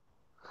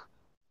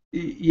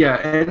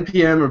 Yeah,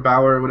 npm or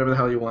Bower, whatever the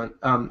hell you want.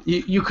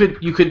 You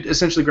could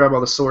essentially grab all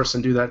the source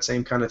and do that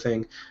same kind of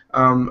thing.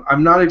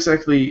 I'm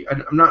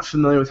not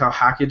familiar with how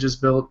Hackage is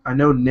built. I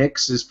know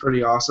Nix is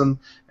pretty awesome,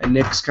 and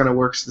Nix kind of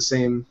works the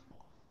same.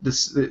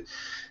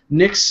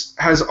 Nix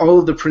has all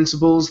of the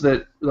principles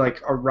that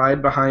are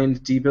ride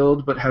behind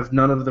dbuild, but have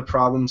none of the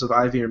problems of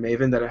Ivy or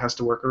Maven that it has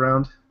to work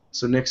around.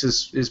 So Nix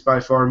is by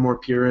far more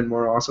pure and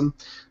more awesome,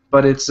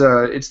 but it's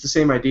the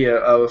same idea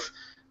of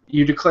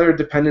you declare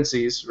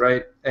dependencies,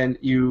 right, and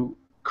you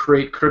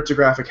create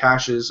cryptographic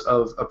hashes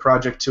of a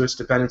project to its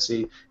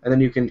dependency, and then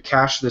you can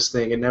cache this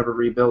thing and never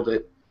rebuild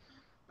it.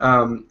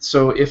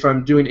 So if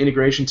I'm doing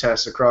integration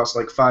tests across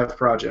 5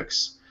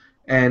 projects,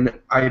 and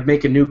I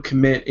make a new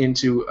commit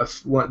into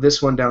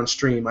this one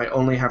downstream, I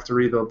only have to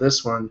rebuild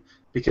this one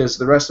because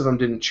the rest of them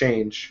didn't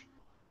change.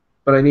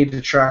 But I need to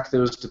track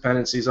those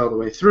dependencies all the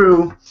way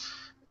through,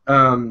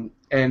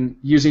 and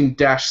using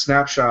dash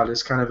snapshot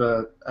is kind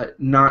of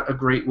not a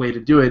great way to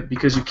do it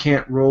because you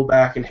can't roll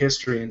back in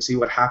history and see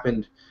what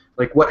happened.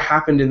 Like, what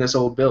happened in this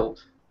old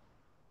build?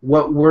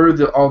 What were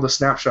all the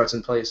snapshots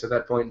in place at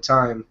that point in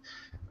time?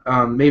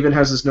 Maven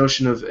has this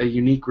notion of a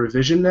unique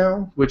revision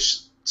now, which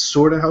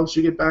sort of helps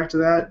you get back to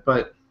that,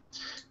 but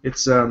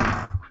it's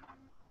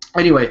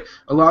anyway,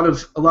 a lot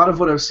of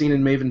what I've seen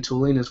in Maven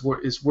tooling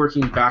is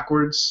working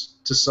backwards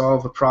to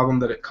solve a problem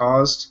that it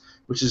caused,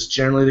 which is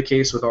generally the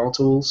case with all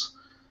tools.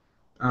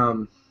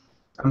 I'm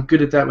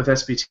good at that with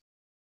SBT,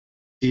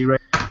 right?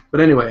 But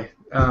anyway,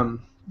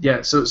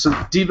 yeah. So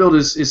dbuild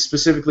is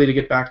specifically to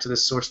get back to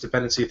this source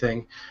dependency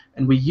thing,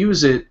 and we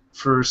use it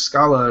for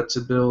Scala to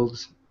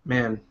build.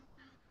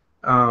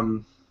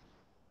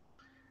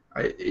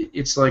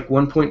 It's like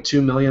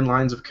 1.2 million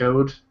lines of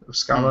code of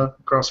Scala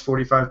across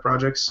 45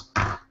 projects.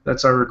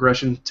 That's our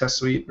regression test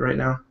suite right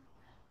now.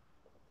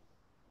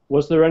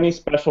 Was there any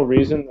special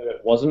reason that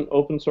it wasn't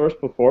open source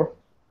before?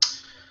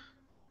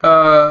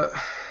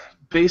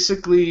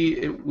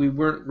 Basically, we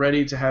weren't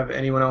ready to have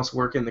anyone else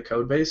work in the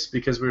code base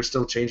because we were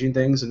still changing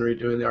things and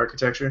redoing the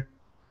architecture.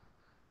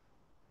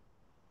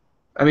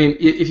 I mean,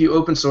 if you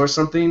open source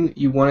something,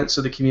 you want it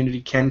so the community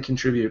can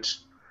contribute,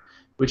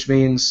 which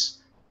means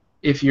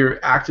if you're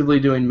actively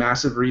doing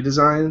massive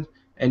redesign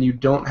and you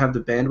don't have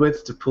the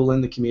bandwidth to pull in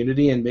the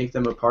community and make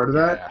them a part of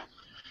that,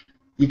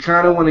 you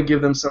kind of want to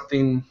give them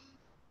something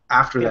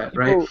after that,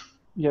 right?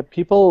 Yeah,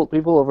 people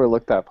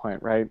overlook that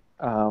point, right?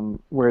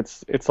 Where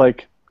it's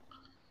like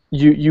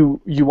you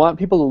want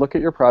people to look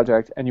at your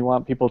project and you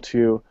want people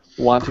to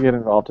want to get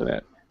involved in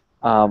it.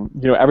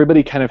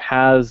 Everybody kind of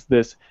has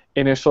this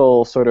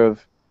initial sort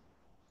of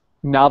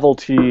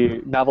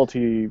novelty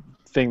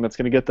thing that's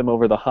going to get them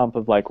over the hump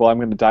of like, well, I'm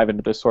going to dive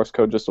into this source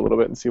code just a little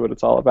bit and see what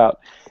it's all about.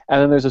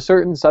 And then there's a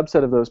certain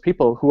subset of those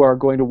people who are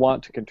going to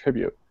want to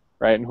contribute,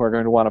 right, and who are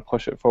going to want to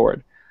push it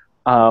forward.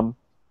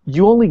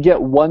 You only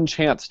get one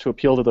chance to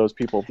appeal to those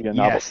people via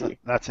novelty. Yes,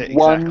 that's it,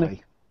 exactly. One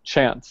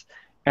chance,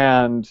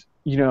 and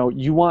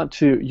you want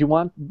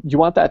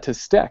that to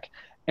stick.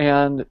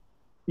 And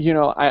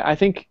I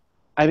think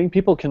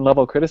people can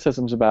level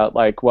criticisms about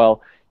like,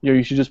 well,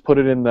 you should just put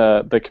it in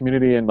the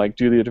community and like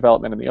do the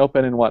development in the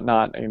open and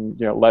whatnot, and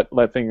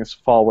let things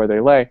fall where they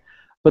lay.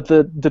 But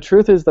the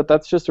truth is that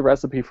that's just a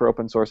recipe for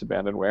open source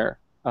abandonware,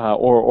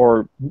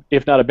 or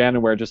if not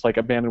abandonware, just like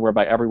abandonware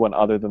by everyone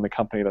other than the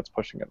company that's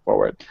pushing it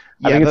forward.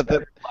 Yeah, I think it's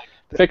better to, like,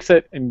 fix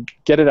it and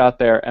get it out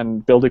there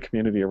and build a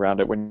community around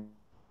it. When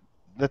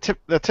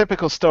the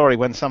typical story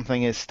when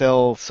something is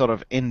still sort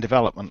of in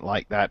development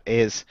like that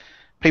is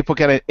people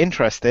get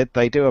interested,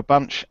 they do a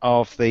bunch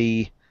of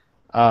they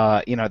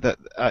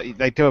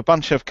do a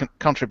bunch of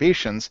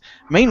contributions.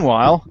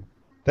 Meanwhile,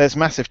 there's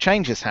massive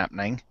changes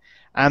happening,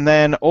 and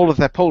then all of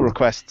their pull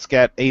requests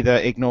get either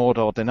ignored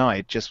or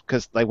denied just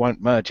because they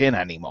won't merge in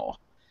anymore.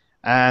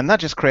 And that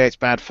just creates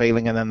bad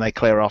feeling, and then they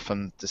clear off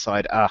and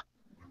decide,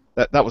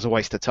 that was a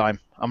waste of time.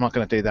 I'm not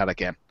going to do that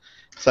again.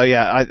 So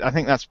yeah, I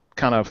think that's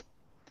kind of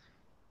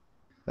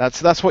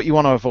that's what you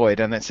want to avoid,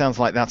 and it sounds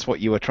like that's what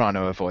you were trying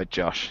to avoid,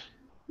 Josh.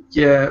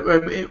 Yeah,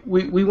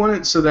 we want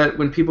it so that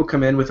when people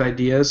come in with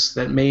ideas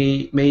that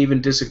may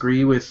even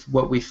disagree with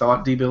what we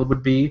thought dbuild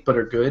would be, but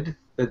are good,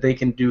 that they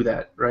can do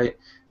that, right?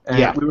 And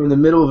yeah. We were in the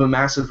middle of a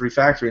massive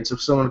refactoring, so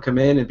if someone would come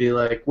in and be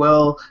like,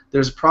 well,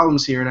 there's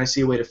problems here and I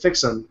see a way to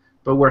fix them,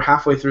 but we're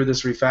halfway through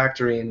this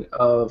refactoring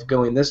of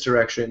going this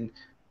direction,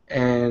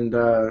 and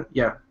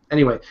yeah.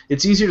 Anyway,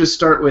 it's easier to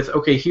start with,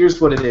 okay,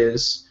 here's what it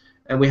is,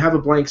 and we have a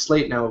blank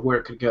slate now of where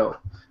it could go.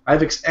 I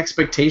have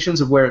expectations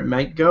of where it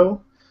might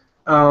go,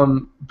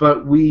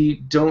 but we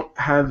don't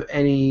have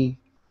any.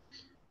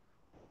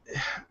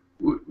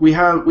 We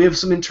have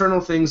some internal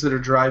things that are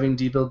driving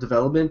dbuild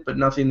development, but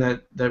nothing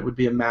that would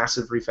be a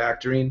massive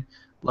refactoring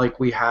like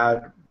we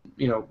had,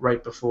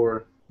 right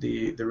before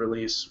the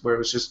release, where it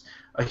was just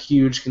a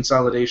huge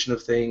consolidation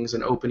of things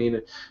and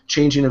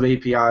changing of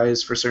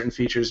APIs for certain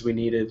features we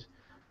needed.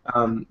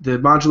 The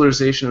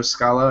modularization of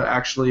Scala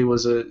actually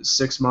was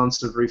 6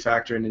 months of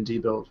refactoring in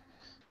dbuild.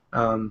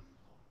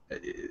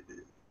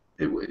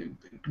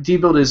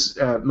 Dbuild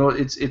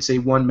is it's a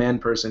one-man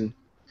person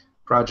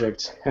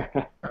project,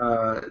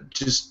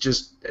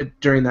 just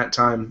during that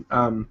time.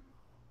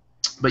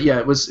 But yeah,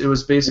 it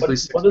was basically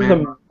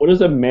what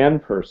is a man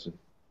person?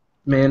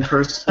 Man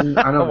person?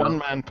 I don't know.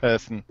 One-man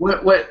person.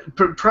 What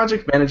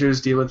project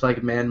managers deal with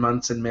like man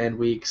months and man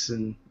weeks,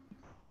 and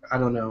I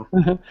don't know.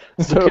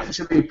 So it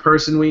should be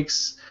person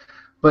weeks.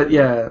 But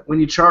yeah, when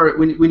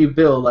you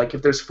build, like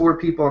if there's 4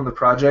 people on the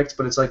project,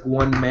 but it's like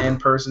one man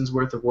person's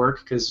worth of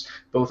work because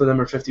both of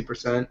them are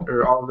 50%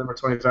 or all of them are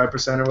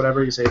 25% or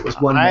whatever, you say it was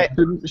one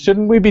man.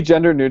 Shouldn't we be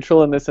gender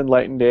neutral in this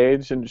enlightened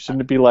age, and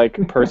shouldn't it be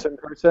like person?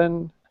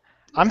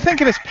 I'm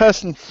thinking it's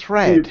person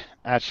thread,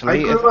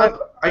 actually.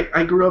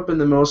 I grew up in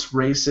the most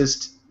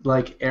racist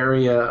like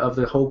area of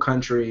the whole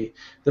country.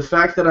 The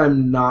fact that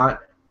I'm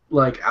not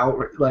like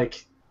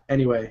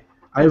anyway,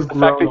 I've the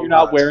fact that you're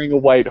not wearing a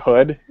white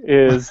hood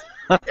is.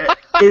 We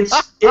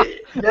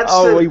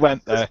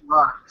went there.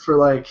 For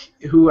like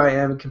who I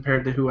am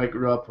compared to who I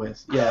grew up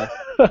with. Yeah.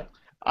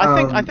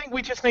 I think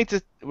we just need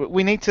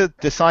to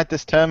decide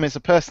this term is a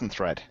person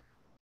thread.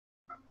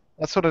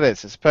 That's what it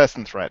is. It's a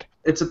person thread.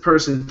 It's a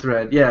person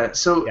thread. Yeah.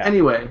 So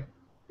anyway,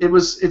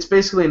 it's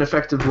basically an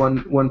effective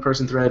one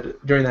person thread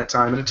during that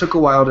time, and it took a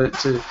while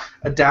to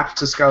adapt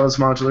to Scala's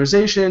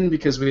modularization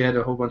because we had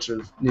a whole bunch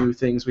of new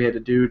things we had to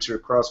do to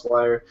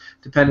cross-wire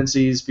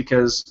dependencies,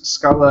 because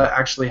Scala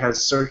actually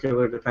has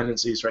circular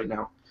dependencies right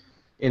now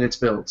in its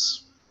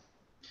builds.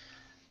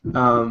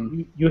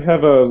 You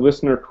have a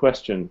listener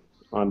question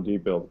on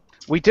dbuild.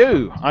 We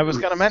do. I was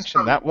going to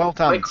mention that. Well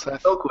done,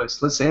 Seth.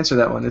 Let's answer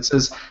that one. It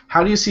says,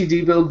 how do you see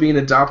dbuild being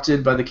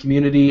adopted by the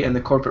community and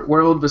the corporate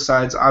world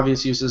besides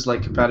obvious uses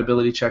like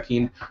compatibility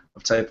checking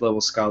of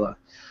type-level Scala?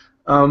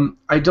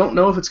 I don't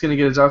know if it's going to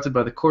get adopted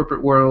by the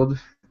corporate world.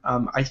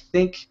 I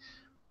think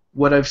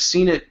what I've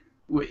seen it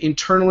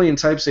internally in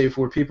TypeSafe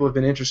where people have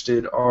been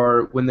interested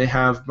are when they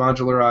have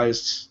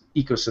modularized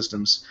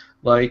ecosystems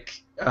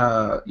like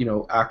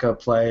Akka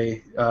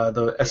Play,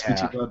 the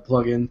SVT Blood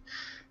plugin,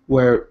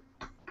 where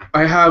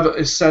I have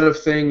a set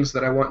of things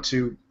that I want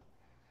to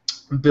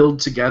build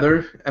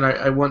together, and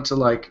I want to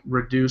like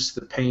reduce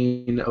the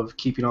pain of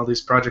keeping all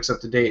these projects up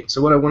to date.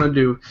 So what I want to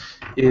do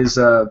is,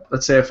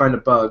 let's say I find a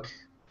bug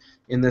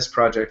in this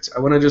project, I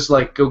want to just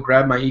like go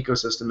grab my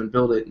ecosystem and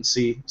build it and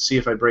see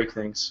if I break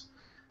things.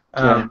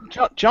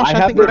 Josh, I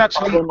have think this it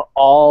actually problem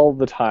all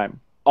the time.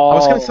 I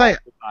was going to say,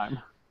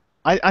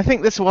 I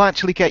think this will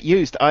actually get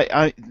used.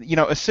 As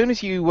soon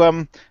as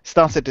you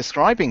started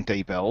describing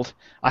dbuild,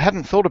 I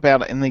hadn't thought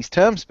about it in these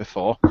terms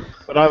before,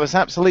 but I was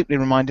absolutely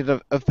reminded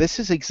of this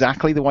is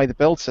exactly the way the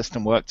build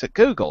system worked at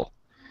Google.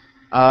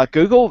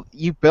 Google,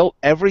 you built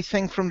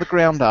everything from the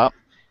ground up.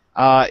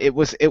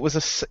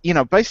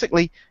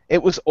 Basically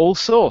it was all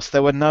source.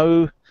 There were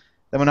no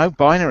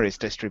binaries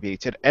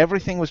distributed.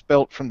 Everything was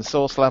built from the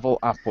source level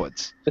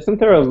upwards. Isn't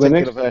there a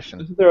Particular Linux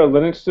version. Isn't there a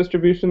Linux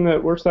distribution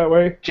that works that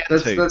way?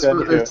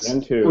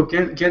 Gentoo.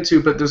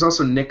 Gentoo. But there's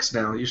also Nix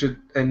now.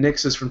 And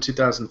Nix is from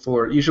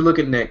 2004. You should look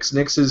at Nix.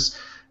 Nix is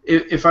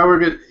if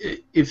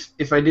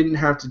I didn't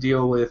have to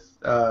deal with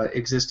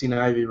existing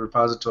Ivy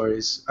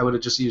repositories, I would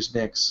have just used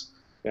Nix.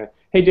 Yeah.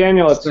 Hey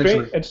Daniel, at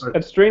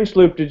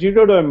Strangeloop, did you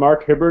go to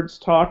Mark Hibbard's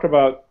talk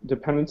about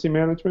dependency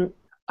management?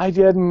 I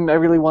didn't. I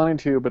really wanted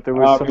to, but there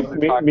was some other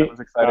talk that was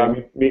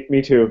exciting.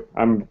 Me too.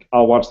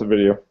 I'll watch the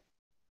video.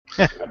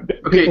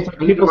 Okay,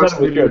 people said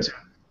it was good.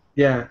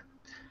 Yeah,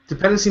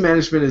 dependency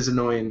management is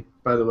annoying.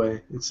 By the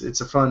way,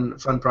 it's a fun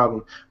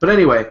problem. But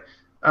anyway,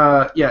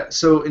 yeah.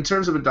 So in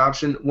terms of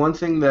adoption, one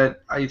thing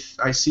that I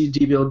see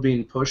dbuild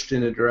being pushed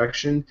in a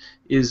direction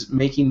is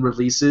making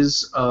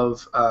releases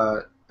of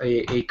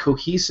a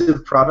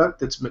cohesive product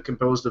that's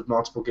composed of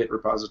multiple Git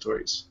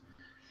repositories.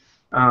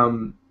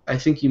 I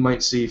think you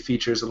might see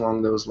features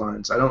along those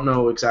lines. I don't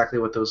know exactly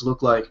what those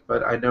look like,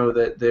 but I know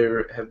that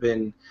there have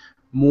been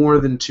more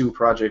than 2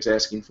 projects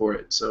asking for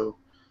it. So,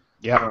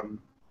 yeah,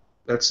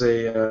 there's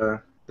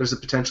a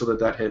potential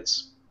that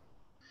hits.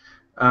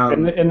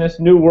 In this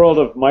new world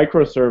of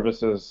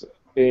microservices,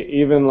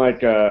 even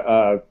like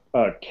a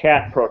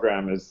cat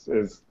program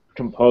is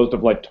composed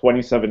of like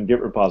 27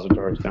 Git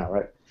repositories now,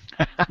 right?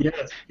 Yeah,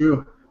 it's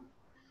true.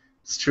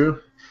 It's true.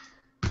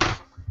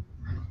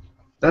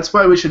 That's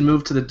why we should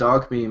move to the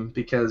dog meme,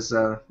 because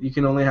you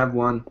can only have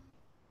one.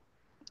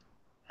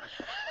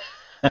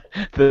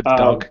 The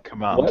dog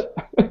command. What?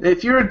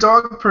 If you're a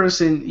dog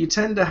person, you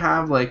tend to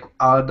have like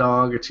a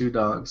dog or 2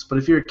 dogs. But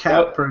if you're a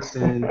cat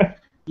person,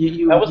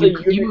 you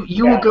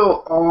will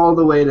go all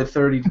the way to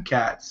 30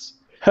 cats.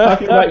 I'm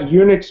talking about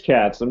Unix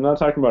cats. I'm not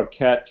talking about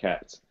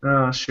cats.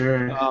 Oh,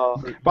 sure.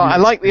 But I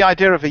like the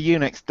idea of a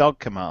Unix dog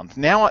command.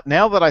 Now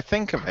that I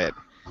think of it,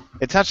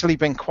 it's actually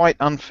been quite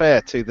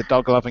unfair to the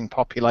dog-loving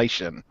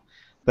population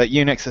that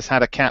Unix has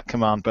had a cat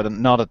command but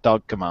not a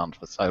dog command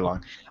for so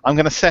long. I'm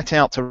going to set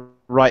out to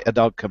write a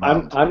dog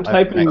command. I'm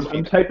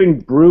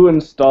typing brew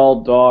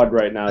install dog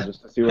right now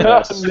just to see what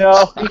happens.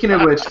 No. Speaking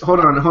of which,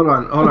 hold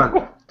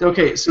on.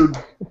 Okay, so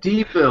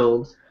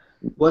dbuild,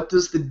 what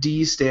does the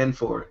D stand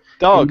for?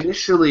 Dog.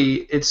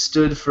 Initially, it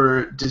stood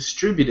for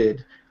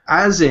distributed,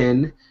 as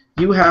in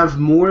you have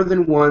more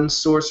than one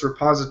source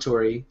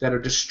repository that are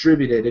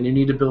distributed, and you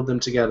need to build them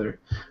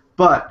together.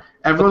 But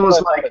everyone was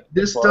like,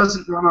 this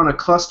doesn't run on a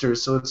cluster,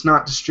 so it's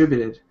not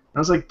distributed. And I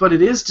was like, but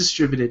it is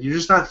distributed. You're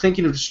just not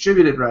thinking of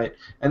distributed right.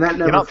 And that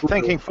never You're not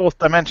thinking fourth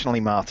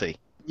dimensionally, Marty.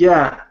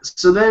 Yeah.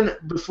 So then,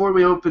 before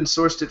we open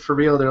sourced it for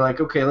real, they're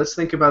like, okay, let's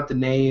think about the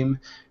name.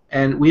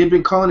 And we had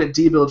been calling it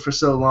dbuild for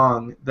so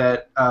long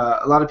that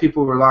a lot of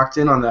people were locked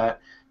in on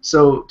that.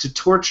 So to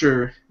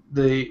torture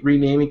the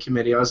renaming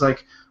committee, I was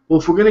like, well,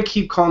 if we're going to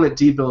keep calling it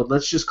dbuild,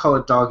 let's just call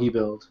it doggy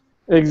build.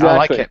 Exactly. I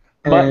like it.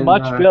 And,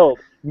 much build.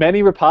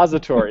 Many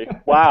repository.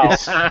 Wow.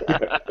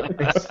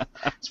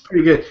 It's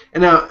pretty good.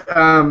 And now,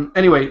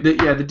 anyway,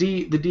 the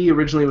D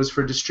originally was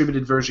for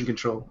distributed version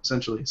control,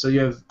 essentially. So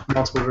you have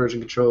multiple version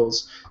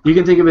controls. You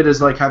can think of it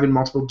as like having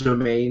multiple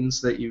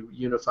domains that you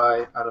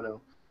unify. I don't know.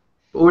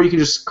 Or you can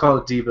just call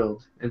it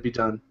dbuild and be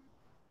done.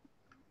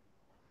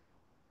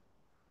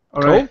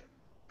 All right. Cool.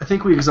 I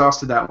think we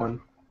exhausted that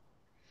one.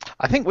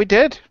 I think we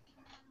did.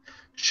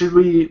 Should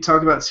we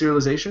talk about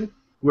serialization?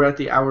 We're at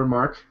the hour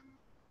mark.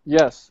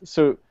 Yes.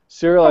 So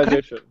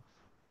serialization. Okay.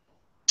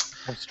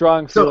 I have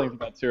strong feelings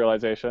about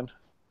serialization.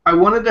 I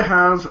wanted to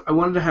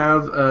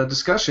have a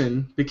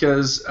discussion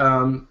because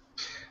so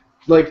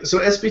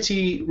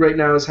SBT right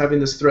now is having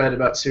this thread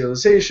about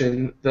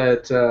serialization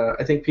that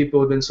I think people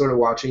have been sort of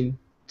watching.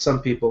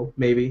 Some people,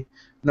 maybe.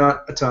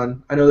 Not a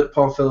ton. I know that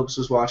Paul Phillips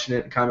was watching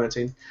it and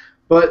commenting.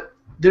 But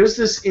there's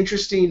this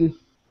interesting...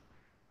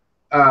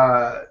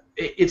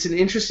 it's an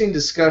interesting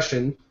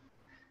discussion,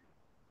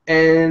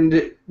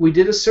 and we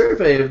did a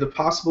survey of the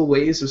possible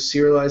ways of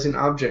serializing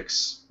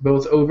objects,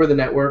 both over the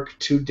network,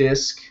 to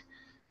disk,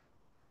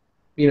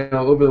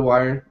 over the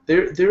wire.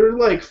 There are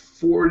like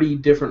 40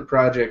 different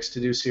projects to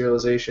do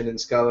serialization in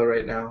Scala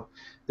right now.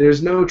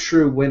 There's no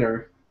true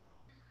winner.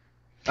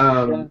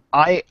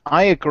 I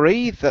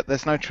agree that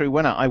there's no true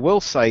winner. I will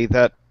say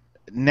that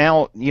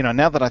now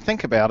that I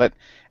think about it,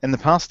 in the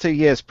past 2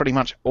 years, pretty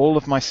much all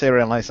of my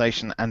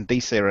serialization and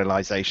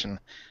deserialization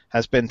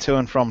has been to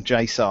and from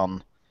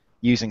JSON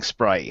using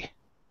Spray,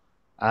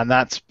 and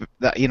now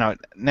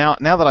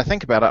that I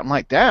think about it, I'm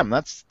like, damn,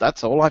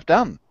 that's all I've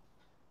done,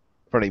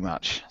 pretty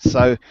much.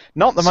 So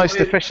not the most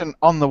efficient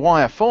on the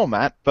wire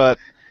format, but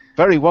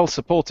very well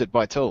supported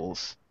by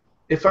tools.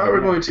 If I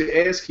were going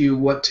to ask you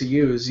what to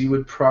use, you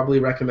would probably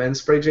recommend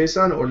Spray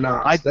JSON or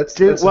not. I That's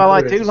do. Well, I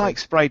another do interesting. like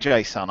Spray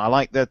JSON. I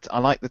like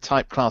the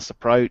type class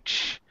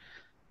approach.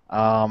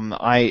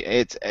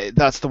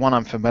 That's the one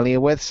I'm familiar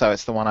with, so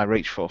it's the one I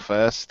reach for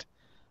first.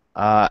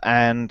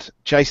 And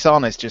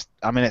JSON is just,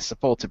 I mean, it's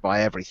supported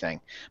by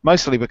everything.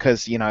 Mostly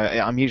because,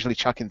 I'm usually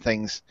chucking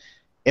things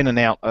in and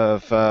out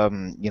of,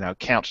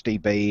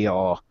 CouchDB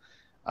or,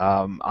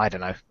 I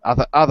don't know,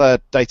 other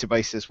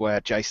databases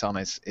where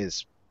JSON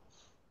is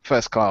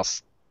first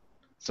class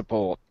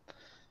support.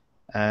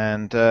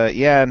 And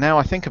now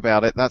I think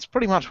about it, that's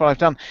pretty much what I've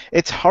done.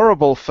 It's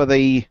horrible for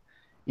the,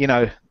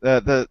 the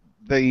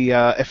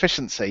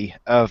efficiency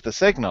of the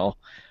signal,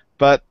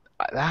 but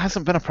that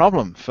hasn't been a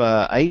problem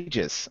for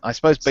ages. I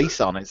suppose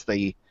BSON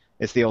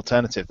is the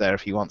alternative there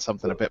if you want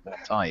something a bit more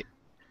tight.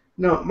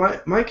 No,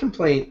 my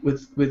complaint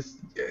with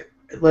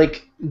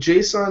like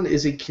JSON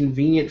is a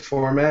convenient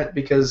format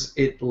because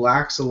it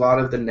lacks a lot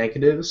of the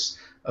negatives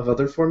of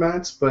other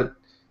formats, but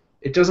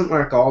it doesn't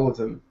lack all of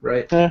them,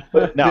 right?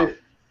 But No.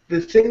 the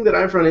thing that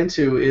I've run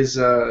into is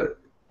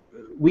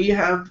we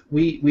had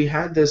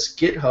this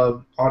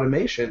GitHub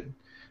automation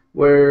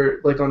where,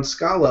 like on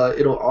Scala,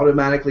 it'll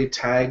automatically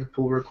tag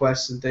pull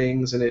requests and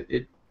things, and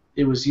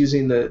it was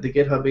using the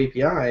GitHub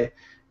API,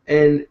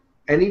 and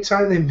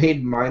anytime they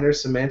made minor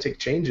semantic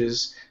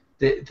changes,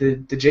 the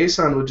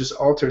JSON would just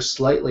alter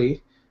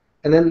slightly,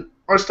 and then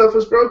our stuff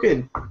was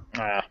broken.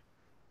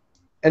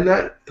 And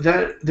that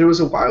there was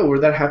a while where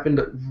that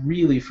happened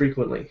really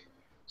frequently.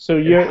 So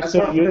It's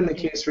not been the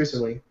case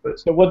recently, but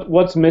So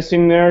what's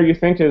missing there? You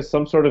think is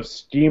some sort of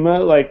schema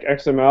like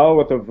XML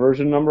with a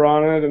version number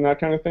on it and that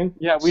kind of thing?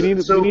 Yeah, we need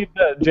the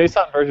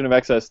JSON version of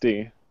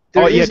XSD.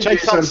 there yeah, is a JSON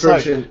JSON's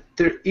version.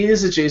 There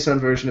is a JSON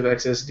version of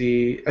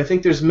XSD. I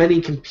think there's many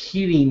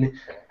competing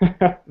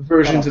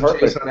versions of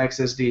perfect. JSON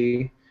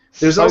XSD.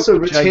 There's Soak also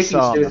Rich Hickey's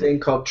JSON. new thing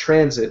called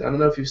Transit. I don't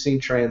know if you've seen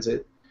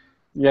Transit,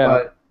 Yeah.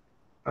 but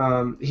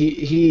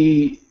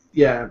he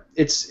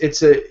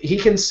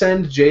can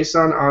send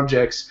JSON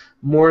objects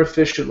more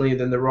efficiently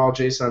than the raw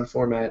JSON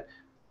format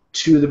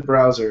to the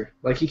browser.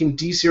 Like he can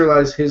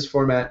deserialize his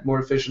format more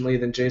efficiently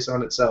than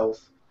JSON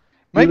itself.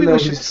 Maybe even though we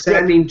should he's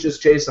sending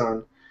just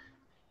JSON.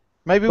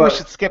 Maybe we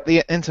should skip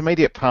the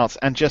intermediate parts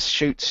and just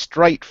shoot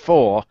straight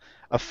for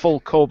a full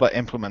Corba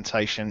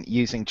implementation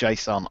using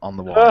JSON on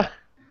the wire.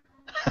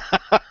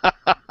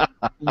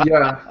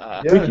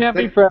 Yeah, We can't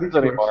be that friends works.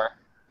 anymore.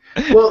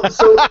 Well,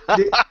 so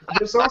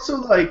there's also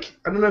like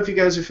I don't know if you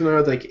guys are familiar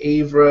with like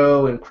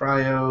Avro and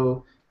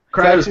Cryo. It's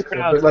Cryo's actually cool,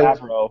 pronounced but like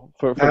Avro.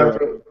 For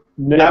Avro,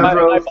 Yeah,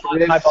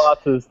 Avro, my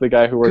boss is the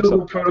guy who works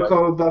Google on the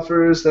protocol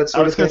buffers, that I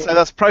sort was of going thing. to say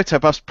that's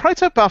protobufs.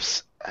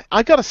 Protobufs,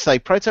 I got to say,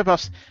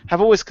 protobufs have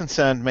always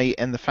concerned me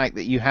in the fact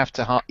that you have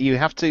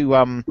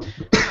to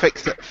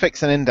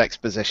fix an index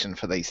position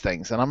for these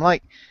things, and I'm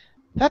like,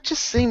 that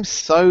just seems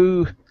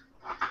so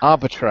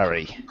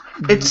arbitrary.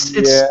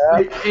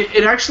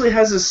 It actually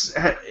has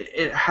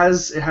it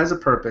has a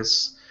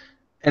purpose,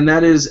 and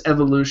that is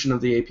evolution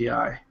of the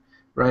API,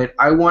 right?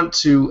 I want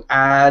to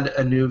add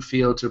a new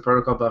field to a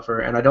protocol buffer,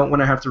 and I don't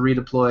want to have to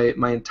redeploy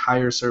my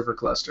entire server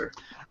cluster.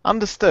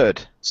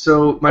 Understood.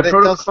 So my But it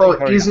does protocol seem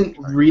very isn't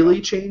arbitrary.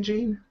 really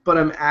changing, but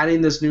I'm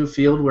adding this new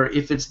field where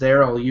if it's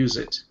there, I'll use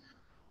it,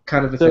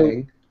 kind of a So-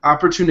 thing,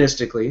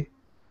 opportunistically.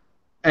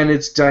 And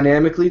it's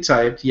dynamically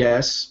typed,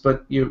 yes,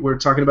 but we're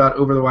talking about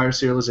over-the-wire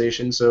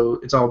serialization, so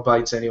it's all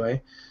bytes anyway.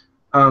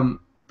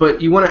 But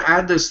you want to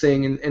add this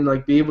thing and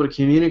like be able to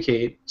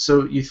communicate,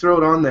 so you throw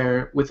it on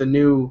there with a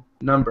new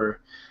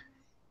number,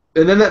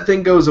 and then that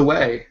thing goes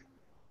away,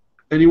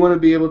 and you want to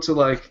be able to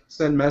like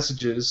send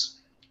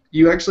messages.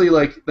 You actually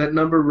like that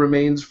number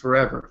remains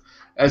forever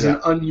as an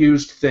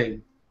unused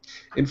thing.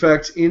 In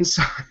fact,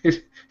 inside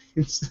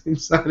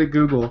of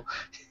Google,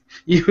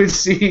 you would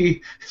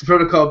see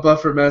protocol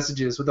buffer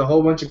messages with a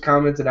whole bunch of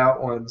commented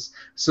out ones,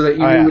 so that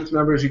you knew which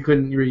numbers you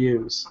couldn't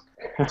reuse.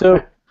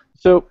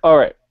 So all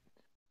right.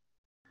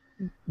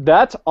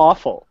 That's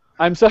awful.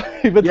 I'm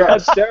sorry, but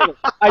that's terrible.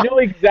 I know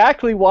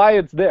exactly why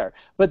it's there,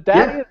 but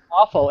that is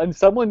awful, and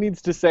someone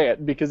needs to say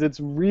it because it's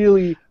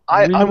really,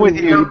 I'm with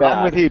really you. bad.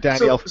 I'm with you,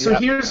 Daniel. So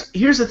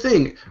here's the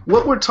thing.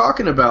 What we're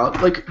talking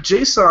about, like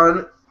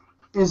JSON,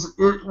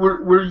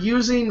 we're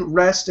using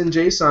REST and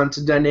JSON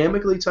to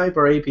dynamically type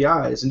our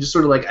APIs and just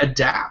sort of like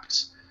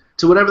adapt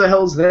to whatever the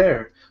hell's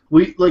there.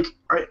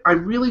 I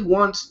really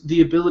want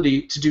the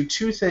ability to do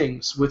two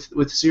things with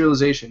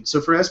serialization. So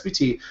for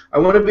SBT, I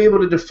want to be able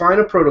to define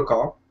a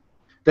protocol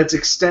that's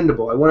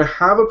extendable. I want to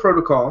have a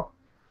protocol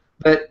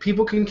that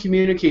people can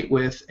communicate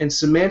with, and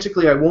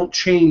semantically I won't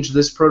change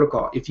this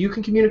protocol. If you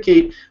can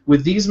communicate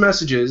with these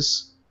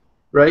messages,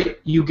 right,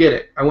 you get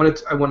it. I want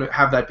to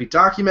have that be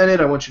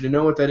documented. I want you to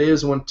know what that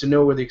is. I want to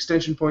know where the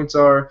extension points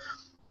are.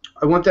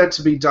 I want that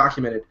to be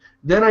documented.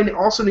 Then I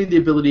also need the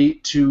ability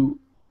to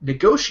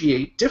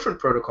negotiate different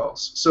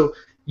protocols. So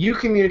you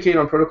communicate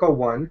on protocol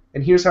 1,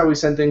 and here's how we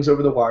send things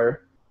over the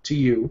wire to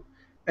you.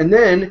 And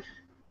then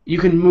you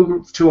can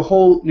move to a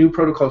whole new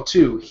protocol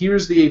too.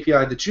 Here's the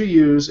API that you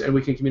use, and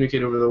we can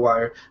communicate over the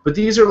wire. But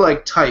these are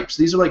like types.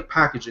 These are like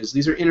packages.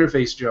 These are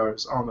interface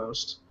jars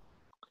almost.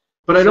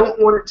 But I don't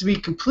want it to be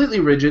completely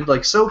rigid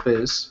like SOAP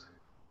is.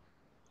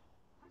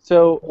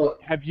 So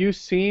have you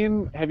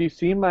seen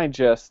my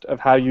gist of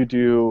how you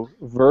do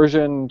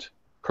versioned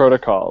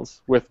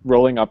protocols with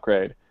rolling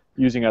upgrade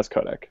using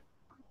scodec?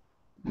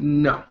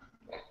 No.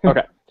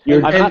 Okay.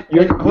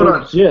 Hold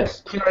on.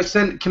 Gist. Can I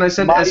send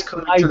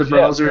scodec to the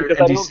browser and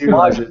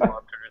deserialize it?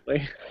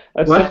 Currently.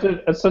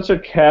 That's such a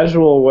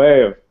casual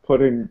way of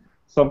putting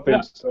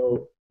something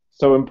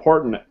so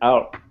important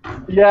out.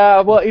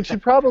 Yeah, well, it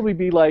should probably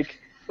be like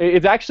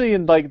it's actually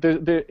in like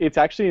it's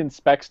actually in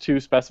specs 2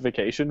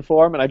 specification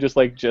form, and I just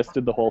like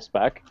gisted the whole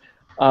spec.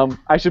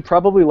 I should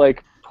probably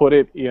like put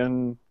it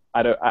in.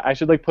 I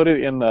should like put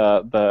it in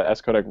the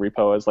scodec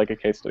repo as like a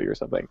case study or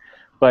something,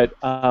 but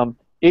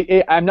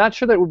I'm not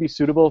sure that would be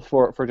suitable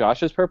for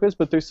Josh's purpose,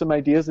 but there's some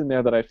ideas in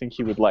there that I think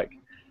he would like.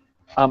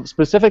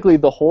 Specifically,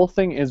 the whole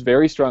thing is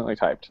very strongly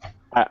typed.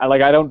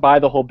 I don't buy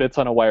the whole bits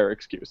on a wire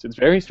excuse. It's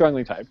very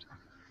strongly typed.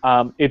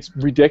 It's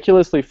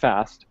ridiculously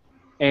fast,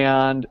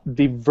 and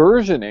the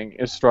versioning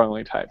is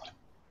strongly typed.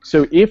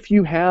 So if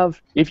you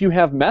have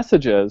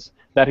messages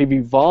that have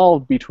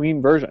evolved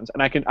between versions,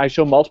 and I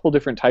show multiple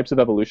different types of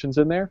evolutions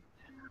in there,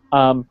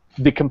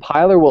 the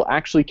compiler will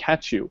actually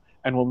catch you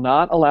and will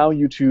not allow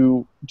you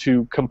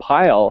to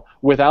compile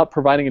without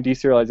providing a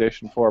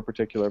deserialization for a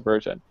particular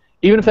version,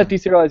 even if that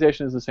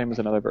deserialization is the same as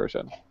another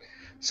version.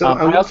 So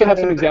I also have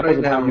some examples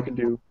of how you can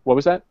do. What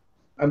was that?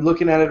 I'm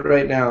looking at it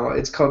right now.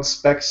 It's called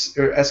specs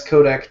or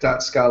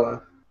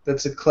scodec.scala.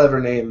 That's a clever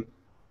name.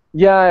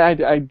 Yeah,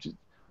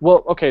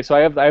 well, okay. So I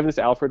have this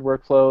Alfred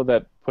workflow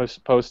that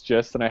posts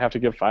gist, and I have to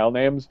give file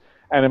names,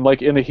 and I'm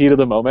like in the heat of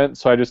the moment,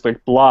 so I just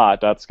like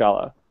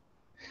blah.scala.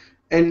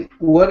 And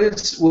what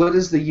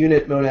is the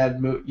unit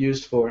monad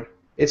used for?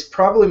 It's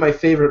probably my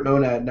favorite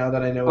monad now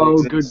that I know it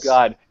exists. Oh, good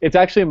God. It's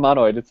actually a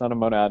monoid. It's not a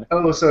monad.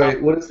 Oh,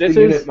 sorry. What is the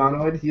unit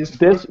monoid used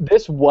for?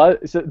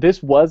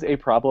 This was a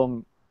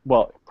problem.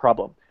 Well,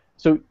 problem.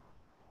 So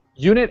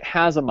unit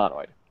has a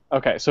monoid.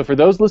 Okay, so for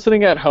those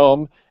listening at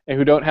home and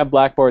who don't have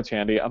blackboards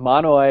handy, a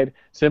monoid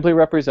simply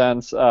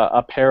represents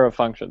a pair of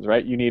functions,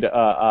 right? You need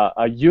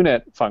a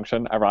unit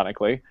function,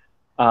 ironically,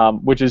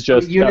 which is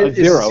just a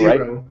zero,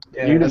 right?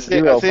 Yeah. Unit A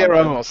zero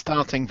function. or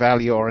starting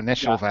value or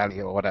initial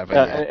value or whatever.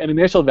 An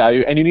initial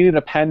value, and you need an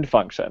append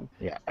function.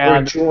 Yeah.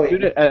 And Or a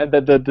join.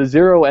 the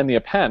zero and the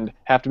append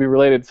have to be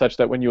related such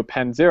that when you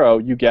append 0,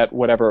 you get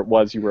whatever it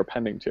was you were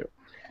appending to.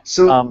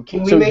 So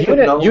can we make a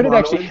null unit monoid?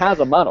 actually has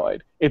a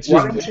monoid. It's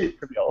just very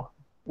trivial.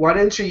 Why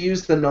didn't you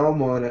use the null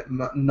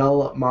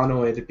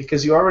monoid?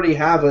 Because you already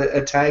have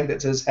a tag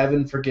that says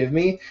 "Heaven forgive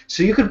me,"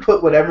 so you could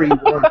put whatever you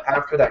want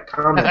after that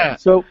comment.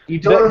 So You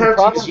don't have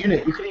problem, to use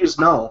unit. You can use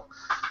null.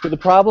 So the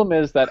problem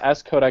is that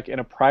scodec in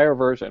a prior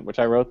version, which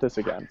I wrote this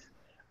against,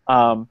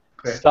 some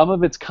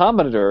of its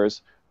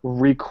commenters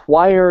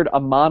required a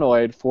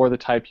monoid for the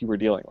type you were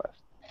dealing with.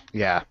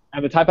 Yeah.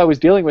 And the type I was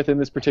dealing with in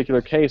this particular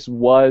case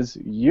was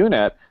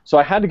unit, so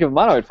I had to give a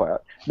monoid for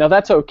it. Now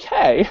that's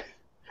okay,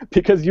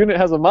 because unit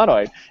has a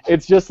monoid.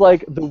 It's just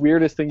like the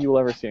weirdest thing you will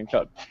ever see in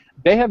code.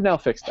 They have now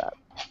fixed that.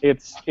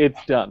 It's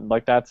done.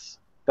 Like that's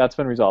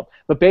been resolved.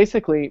 But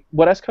basically,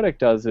 what scodec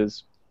does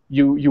is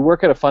you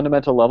work at a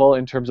fundamental level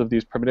in terms of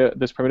this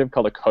primitive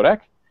called a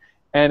codec,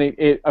 and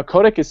a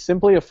codec is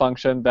simply a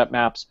function that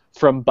maps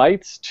from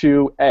bytes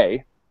to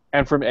A,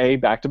 and from A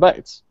back to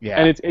bytes. Yeah.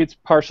 And it's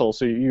partial,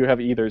 so you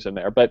have ethers in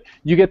there, but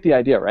you get the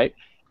idea, right?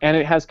 And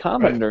it has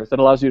commenters that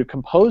allows you to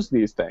compose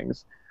these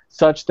things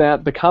such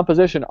that the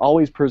composition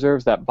always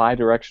preserves that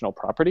bidirectional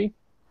property.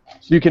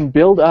 So you can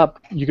build up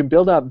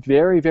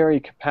very,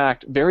 very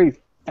compact, very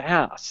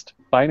fast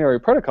binary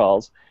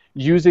protocols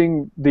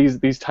using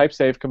these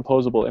type-safe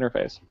composable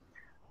interface.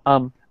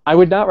 I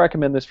would not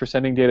recommend this for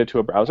sending data to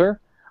a browser,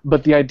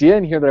 but the idea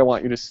in here that I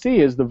want you to see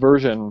is the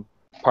version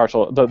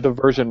the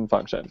version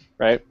function,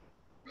 right?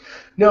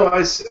 No,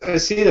 I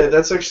see that.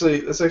 That's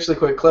actually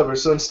quite clever.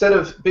 So instead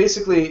of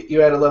basically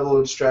you add a level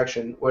of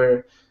abstraction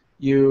where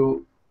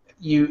you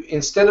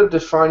instead of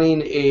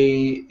defining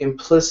a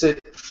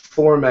implicit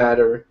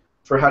formatter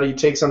for how do you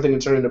take something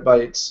and turn it into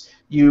bytes,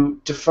 you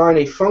define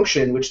a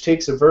function which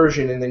takes a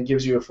version and then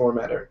gives you a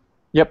formatter.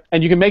 Yep,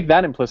 and you can make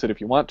that implicit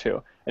if you want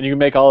to, and you can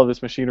make all of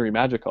this machinery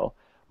magical.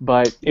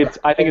 But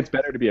I think it's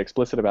better to be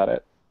explicit about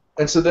it.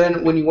 And so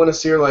then when you want to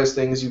serialize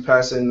things, you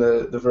pass in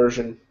the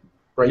version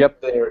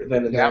there,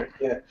 then and there.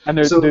 Yeah. And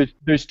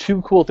there's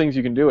two cool things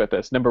you can do with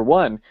this. Number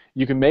one,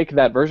 you can make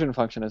that version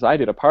function, as I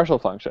did, a partial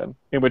function,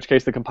 in which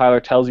case the compiler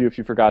tells you if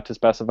you forgot to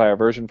specify a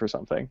version for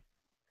something.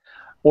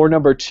 Or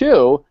number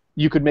two,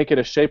 you could make it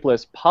a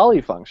shapeless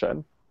poly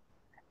function,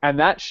 and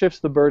that shifts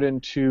the burden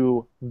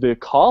to the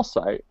call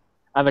site.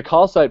 And the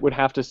call site would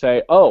have to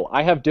say, oh,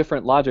 I have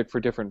different logic for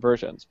different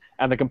versions.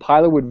 And the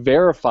compiler would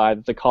verify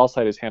that the call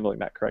site is handling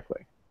that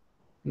correctly.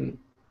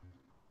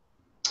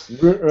 Here's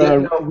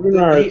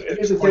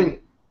the thing.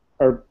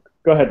 Or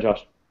go ahead,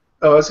 Josh.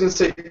 Oh, I was going to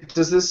say,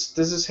 does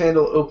this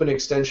handle open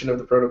extension of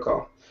the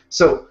protocol?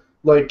 So,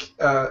 like,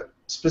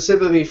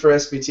 specifically for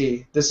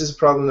SBT, this is a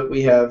problem that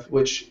we have,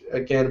 which,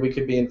 again, we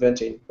could be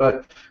inventing.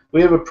 But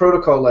we have a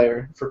protocol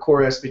layer for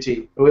core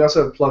SBT, but we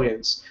also have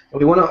plugins. And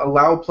we want to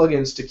allow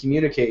plugins to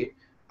communicate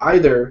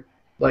either,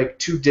 like,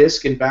 to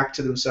disk and back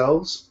to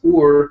themselves,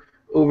 or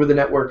over the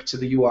network to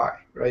the UI,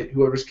 right?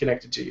 Whoever's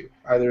connected to you.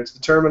 Either it's the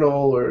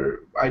terminal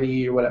or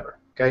IDE or whatever,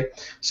 okay?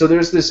 So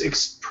there's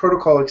this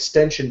protocol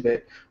extension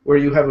bit where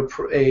you have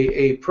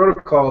a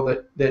protocol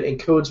that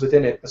encodes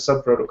within it a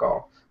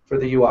subprotocol for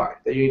the UI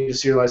that you need to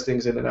serialize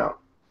things in and out.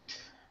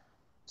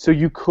 So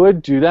you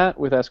could do that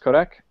with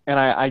scodec, and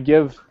I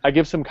give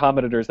some COM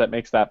editors that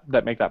make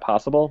that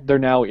possible. They're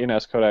now in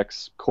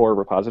scodec's core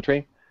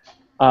repository.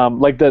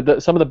 Like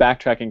some of the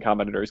backtracking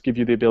COM editors give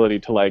you the ability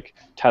to like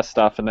test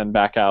stuff and then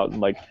back out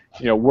and like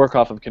work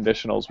off of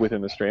conditionals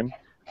within the stream.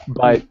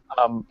 But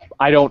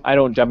I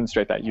don't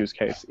demonstrate that use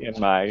case in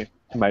my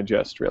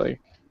gist really.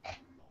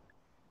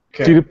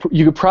 Okay. So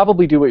you could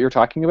probably do what you're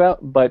talking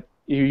about, but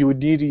you would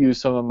need to use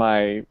some of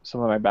my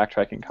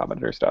backtracking COM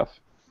editor stuff.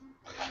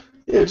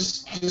 Yeah,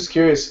 just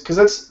curious,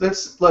 because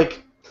that's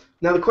like,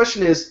 now the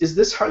question is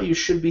this how you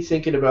should be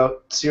thinking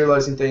about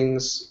serializing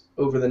things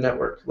over the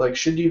network? Like,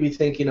 should you be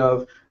thinking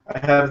of, I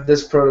have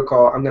this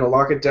protocol, I'm going to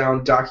lock it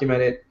down,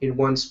 document it in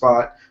one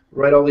spot,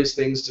 write all these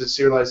things to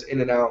serialize in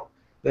and out,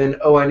 then,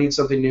 oh, I need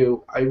something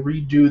new, I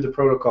redo the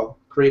protocol,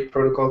 create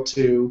protocol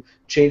 2,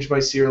 change my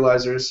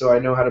serializers so I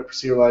know how to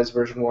serialize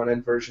version 1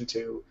 and version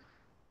 2,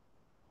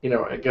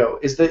 and go.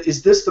 Is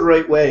this the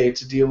right way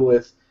to deal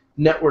with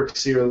network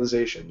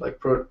serialization? Like,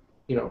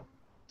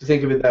 to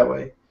think of it that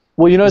way.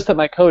 Well, you notice that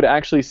my code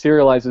actually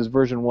serializes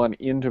version 1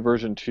 into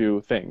version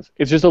 2 things.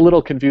 It's just a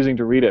little confusing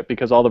to read it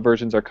because all the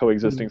versions are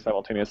coexisting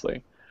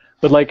simultaneously.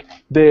 But like,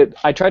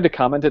 I tried to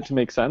comment it to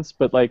make sense,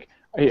 but like,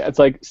 it's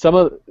like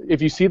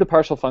if you see the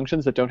partial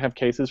functions that don't have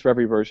cases for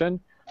every version,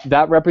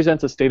 that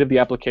represents a state of the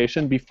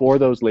application before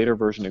those later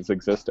versions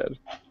existed.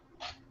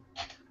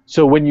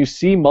 So when you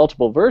see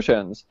multiple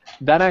versions,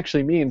 that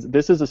actually means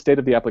this is a state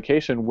of the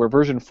application where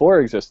version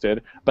 4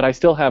 existed, but I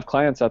still have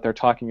clients out there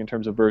talking in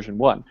terms of version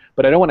 1.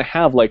 But I don't want to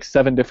have like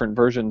 7 different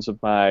versions of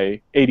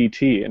my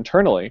ADT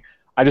internally.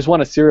 I just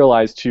want to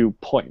serialize to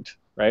point,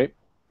 right?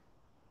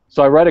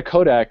 So I write a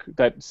codec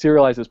that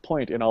serializes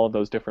point in all of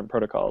those different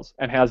protocols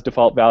and has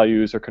default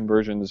values or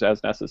conversions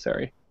as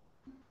necessary.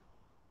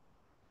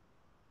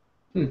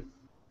 I'll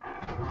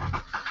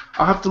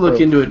have to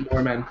look into it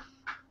more, man.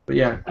 But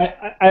yeah.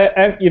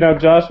 I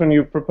Josh, when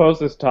you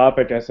proposed this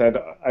topic, I said,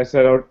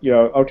 oh,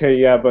 okay,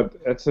 yeah, but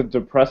it's a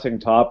depressing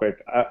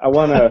topic. I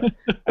want to.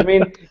 I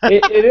mean,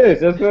 it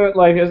is. Isn't it?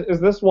 Like,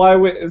 is this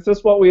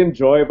what we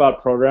enjoy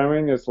about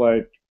programming? It's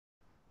like,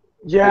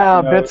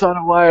 yeah, bits on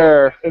a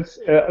wire. It's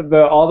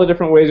all the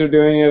different ways of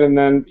doing it, and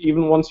then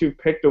even once you've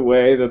picked a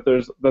way,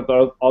 there's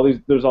all these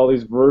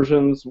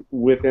versions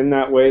within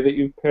that way that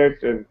you've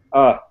picked, and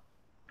it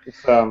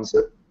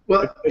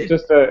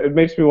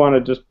makes me want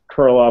to just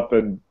curl up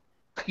and.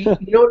 You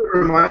know what it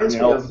reminds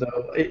me of,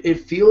 though? It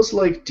feels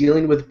like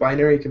dealing with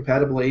binary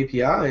compatible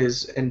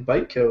APIs and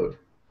bytecode,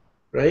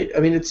 right? I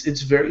mean,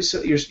 it's very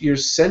so. You're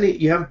sending.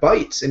 You have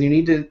bytes, and you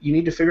need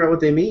to figure out what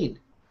they mean.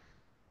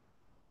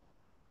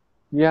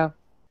 Yeah.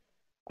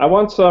 I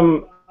want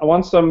some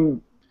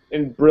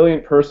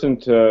brilliant person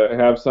to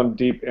have some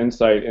deep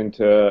insight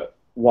into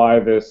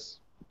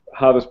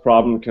how this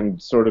problem can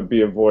sort of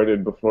be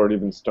avoided before it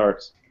even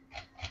starts.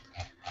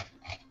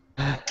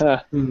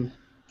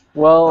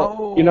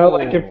 Well,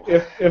 like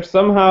if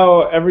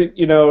somehow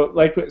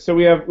so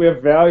we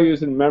have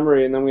values in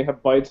memory and then we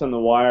have bytes on the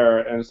wire,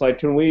 and it's like,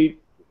 can we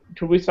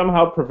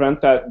somehow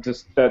prevent that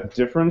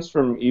difference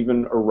from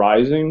even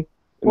arising?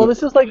 Well,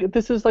 this is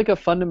like a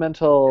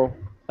fundamental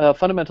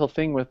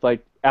thing with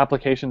like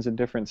applications in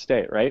different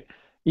state, right?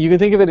 You can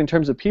think of it in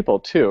terms of people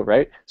too,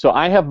 right? So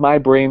I have my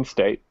brain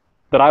state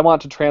that I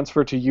want to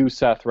transfer to you,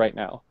 Seth, right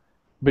now,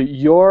 but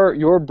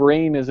your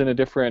brain is in a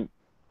different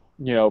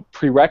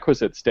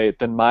prerequisite state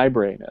than my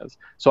brain is.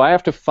 So I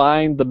have to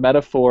find the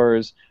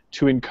metaphors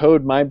to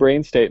encode my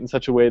brain state in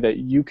such a way that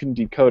you can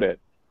decode it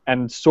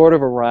and sort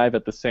of arrive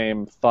at the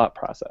same thought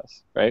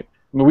process, right?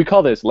 I mean, we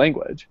call this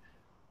language.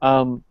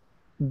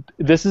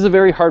 This is a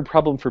very hard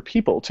problem for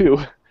people too,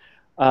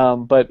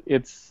 but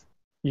it's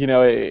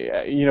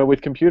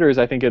with computers,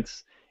 I think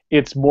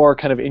it's more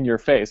kind of in your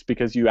face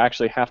because you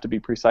actually have to be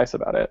precise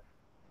about it.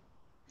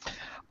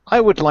 I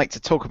would like to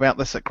talk about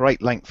this at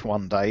great length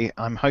one day.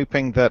 I'm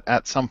hoping that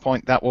at some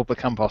point that will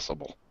become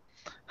possible.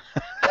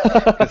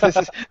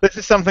 This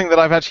is something that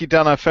I've actually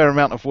done a fair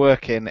amount of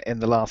work in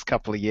the last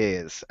couple of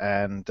years,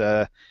 and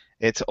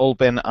it's all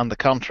been under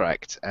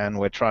contract, and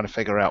we're trying to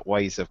figure out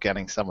ways of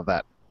getting some of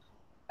that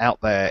out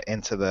there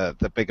into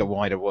the bigger,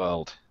 wider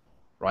world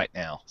right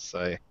now.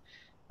 So,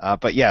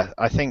 but yeah,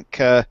 I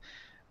think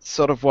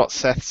sort of what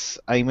Seth's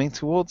aiming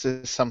towards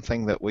is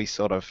something that we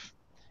sort of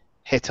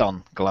hit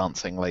on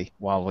glancingly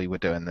while we were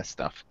doing this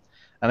stuff,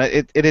 and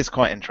it is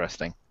quite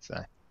interesting. So,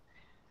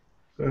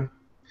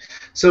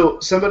 So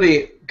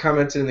somebody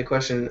commented in the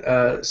question.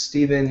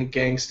 Stephen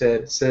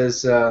Gangstead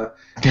says there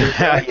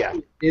Yeah.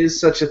 is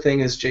such a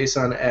thing as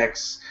JSON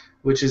X,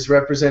 which is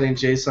representing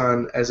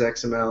JSON as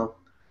XML.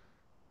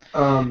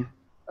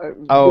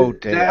 Oh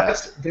dear.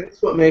 That's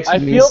what makes I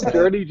me feel sad.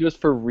 dirty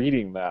just for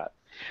reading that.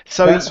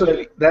 So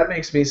That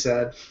makes me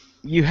sad.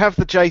 you have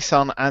the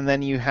JSON, and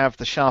then you have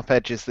the sharp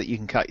edges that you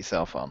can cut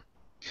yourself on.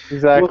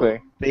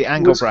 Exactly. The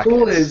angle What's brackets.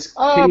 cool is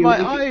Oh,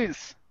 my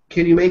eyes!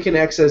 can you make an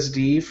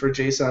XSD for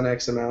JSON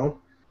XML?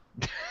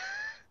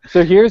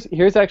 So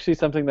here's actually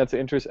something that's an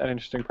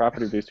interesting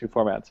property of these two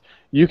formats.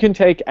 You can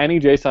take any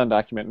JSON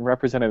document and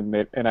represent it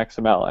in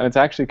XML, and it's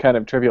actually kind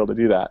of trivial to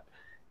do that.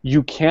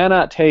 You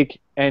cannot take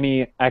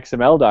any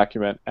XML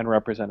document and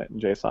represent it in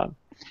JSON.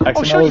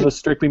 XML is a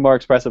strictly more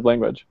expressive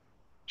language.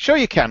 Sure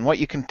you can. What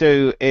you can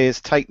do is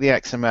take the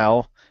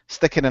XML,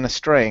 stick it in a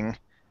string,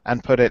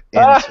 and put it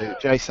into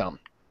JSON.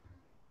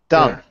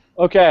 Done. Yeah.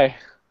 Okay.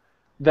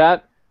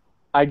 That,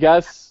 I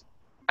guess...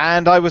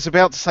 And I was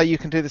about to say you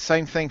can do the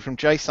same thing from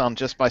JSON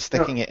just by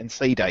sticking it in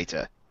C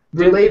data.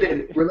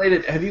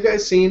 Related. Have you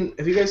guys seen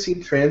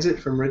Transit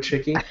from Rich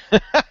Hickey?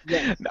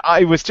 Yes.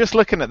 I was just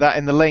looking at that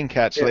in the link,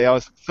 actually. Yeah. I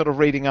was sort of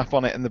reading up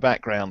on it in the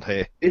background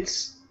here.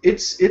 It's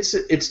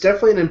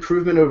definitely an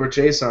improvement over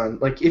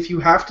JSON. Like if you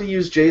have to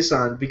use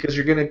JSON because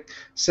you're gonna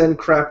send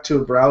crap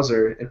to a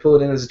browser and pull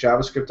it in as a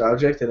JavaScript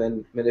object and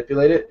then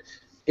manipulate it,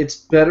 it's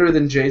better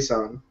than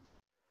JSON.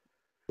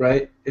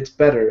 Right? It's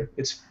better.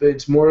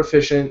 It's more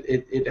efficient.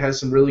 It has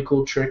some really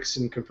cool tricks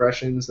and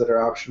compressions that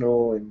are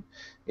optional and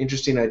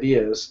interesting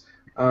ideas.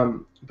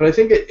 But I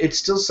think it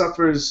still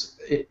suffers.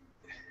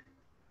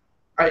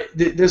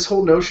 This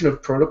whole notion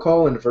of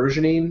protocol and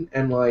versioning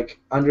and like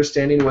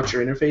understanding what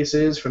your interface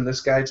is from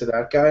this guy to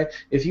that guy.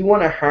 If you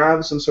want to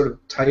have some sort of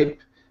type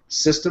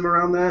system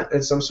around that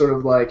and some sort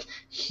of like,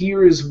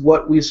 here is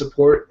what we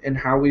support and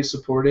how we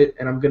support it,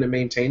 and I'm going to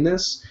maintain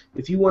this.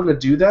 If you want to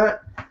do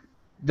that.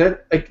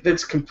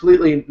 That's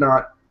completely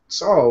not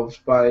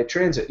solved by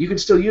Transit. You can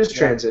still use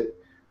Transit,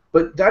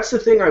 but that's the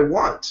thing I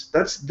want.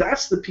 That's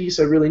the piece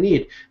I really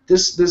need.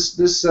 This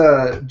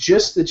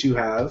gist that you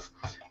have,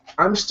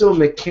 I'm still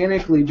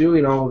mechanically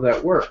doing all of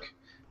that work.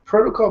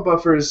 Protocol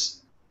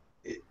buffers,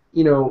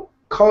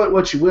 call it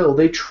what you will.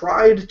 They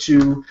tried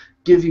to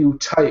give you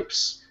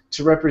types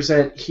to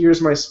represent.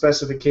 Here's my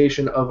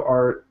specification of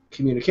our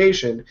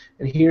communication,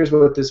 and here's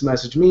what this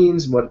message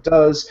means and what it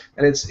does,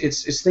 and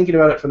it's thinking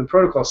about it from the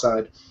protocol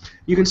side.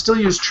 You can still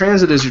use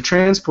Transit as your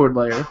transport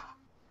layer.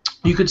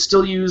 You could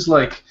still use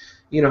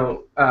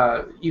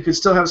you could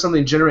still have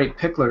something generate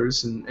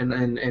picklers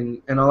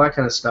and all that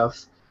kind of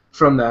stuff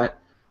from that,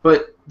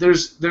 but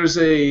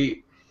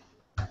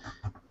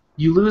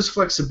you lose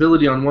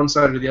flexibility on one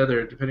side or the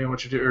other depending on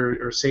what you do,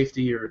 or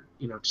safety or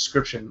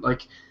description.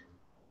 Like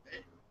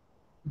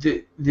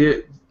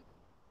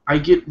I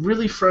get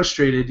really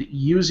frustrated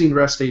using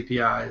REST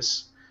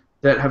APIs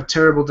that have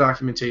terrible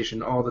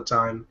documentation all the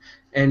time,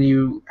 and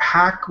you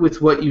hack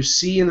with what you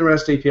see in the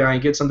REST API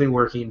and get something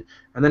working,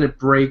 and then it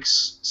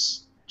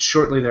breaks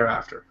shortly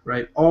thereafter,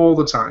 right? All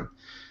the time.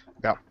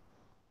 Yeah.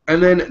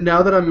 And then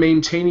now that I'm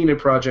maintaining a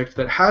project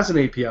that has an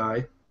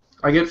API,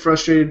 I get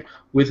frustrated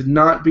with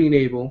not being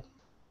able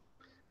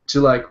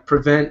to like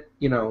prevent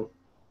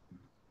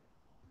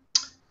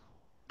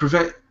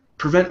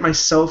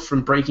myself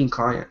from breaking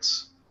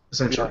clients.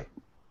 Essentially. Yeah.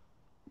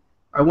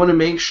 I want to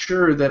make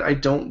sure that I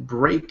don't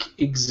break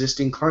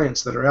existing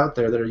clients that are out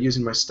there that are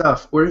using my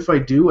stuff, or if I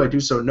do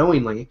so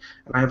knowingly,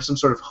 and I have some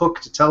sort of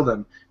hook to tell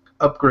them,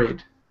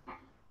 upgrade.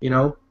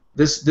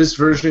 This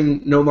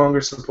version no longer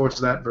supports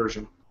that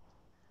version.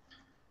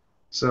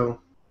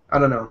 So, I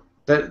don't know.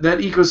 That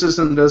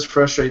ecosystem does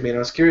frustrate me, and I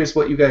was curious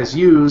what you guys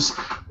use,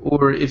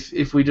 or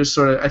if we just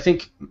sort of, I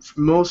think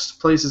most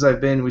places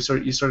I've been,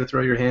 you sort of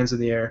throw your hands in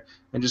the air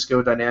and just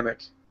go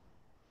dynamic.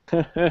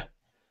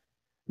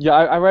 Yeah,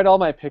 I write all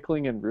my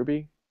pickling in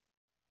Ruby.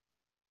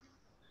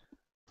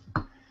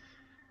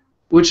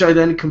 Which I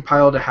then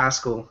compile to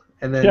Haskell,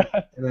 and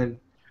then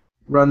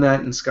run that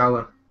in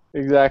Scala.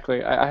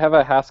 Exactly. I have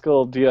a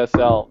Haskell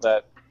DSL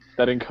that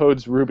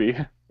encodes Ruby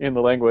in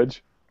the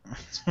language.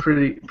 It's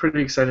pretty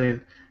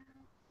exciting.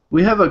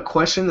 We have a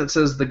question that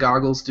says the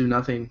goggles do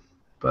nothing,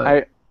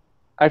 but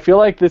I feel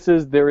like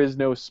there is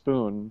no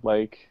spoon.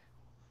 Like,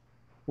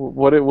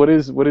 what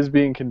is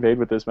being conveyed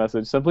with this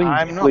message? Something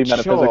deeply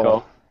metaphysical.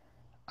 Sure.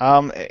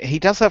 He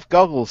does have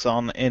goggles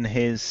on in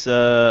his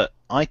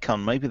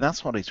icon. Maybe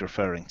that's what he's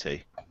referring to.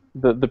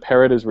 The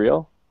parrot is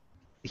real?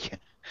 Yeah.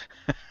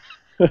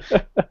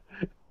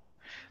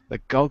 The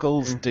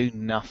goggles do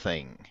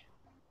nothing.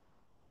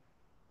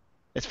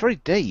 It's very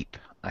deep,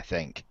 I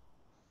think.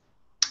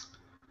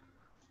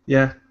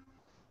 Yeah.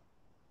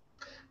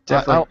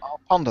 Definitely.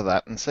 I'll ponder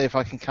that and see if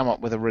I can come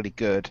up with a really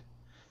good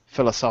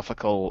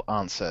philosophical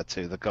answer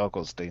to the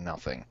goggles do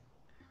nothing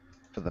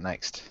for the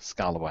next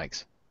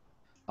Scalawags.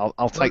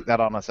 I'll take that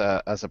on as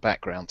a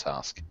background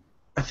task.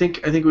 I think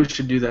we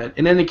should do that.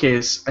 In any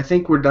case, I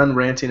think we're done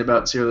ranting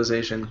about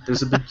serialization.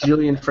 There's a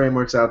bajillion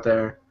frameworks out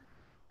there.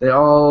 They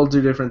all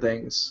do different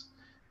things.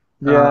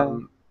 Yeah.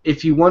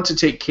 if you want to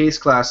take case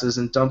classes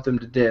and dump them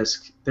to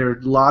disk, there are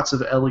lots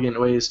of elegant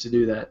ways to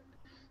do that.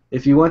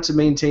 If you want to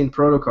maintain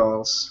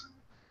protocols,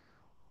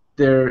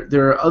 there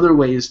are other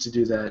ways to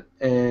do that,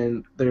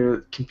 and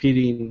they're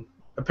competing.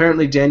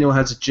 Apparently, Daniel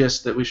has a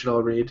gist that we should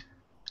all read.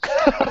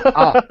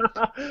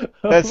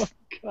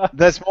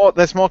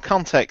 There's more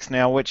context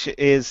now, which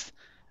is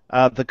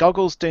the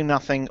goggles do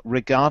nothing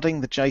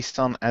regarding the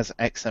JSON as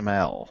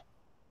XML.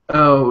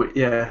 Oh,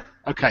 yeah.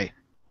 Okay.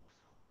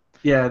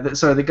 Yeah,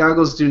 sorry, the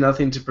goggles do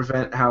nothing to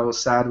prevent how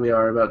sad we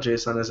are about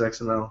JSON as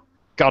XML.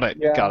 Got it.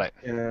 Yeah. Got it.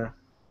 Yeah.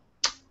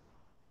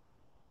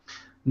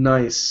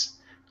 Nice.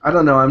 I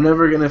don't know. I'm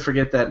never going to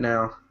forget that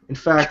now. In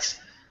fact,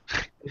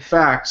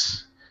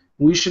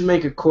 we should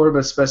make a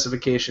Corba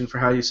specification for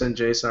how you send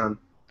JSON.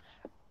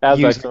 As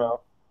Using- XML.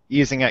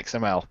 Using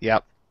XML.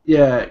 Yep.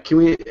 Yeah, can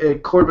we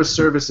Corba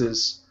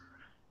services?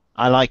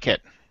 I like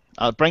it.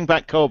 I'll bring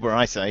back Cobra,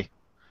 I say.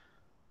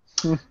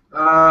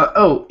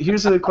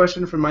 Here's a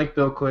question from Mike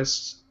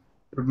Bilquist.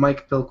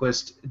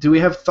 Do we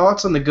have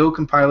thoughts on the Go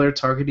compiler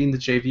targeting the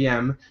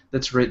JVM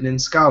that's written in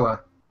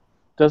Scala?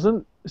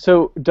 Doesn't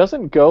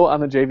Go on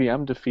the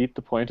JVM defeat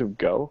the point of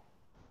Go?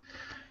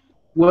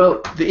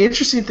 Well, the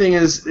interesting thing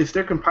is, if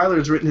their compiler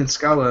is written in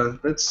Scala,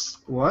 that's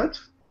what?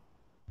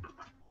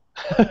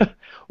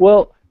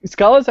 Well,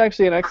 Scala is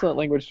actually an excellent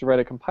language to write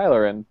a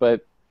compiler in,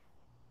 but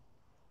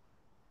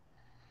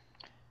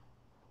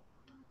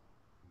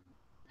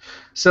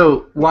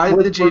So, why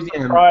We're the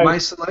JVM? surprised. My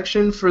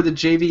selection for the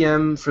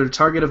JVM for the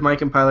target of my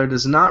compiler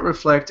does not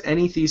reflect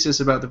any thesis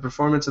about the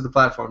performance of the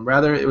platform.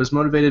 Rather, it was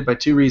motivated by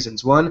two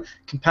reasons. One,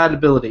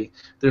 compatibility.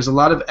 There's a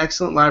lot of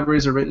excellent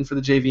libraries are written for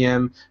the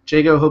JVM.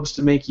 JGO hopes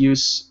to make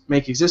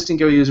existing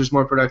Go users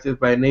more productive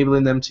by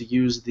enabling them to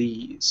use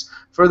these.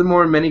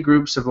 Furthermore, many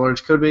groups have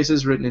large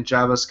codebases written in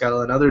Java,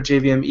 Scala, and other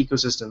JVM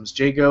ecosystems.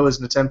 JGO is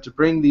an attempt to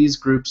bring these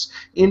groups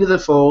into the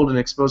fold and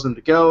expose them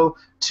to Go.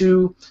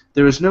 Two,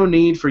 there is no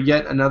need for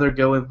yet another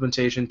Go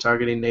implementation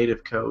targeting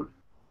native code.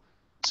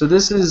 So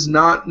this is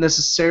not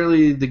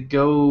necessarily the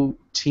Go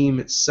team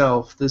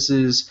itself. This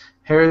is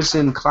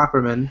Harrison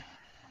Clapperman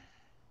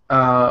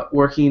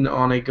working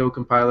on a Go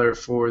compiler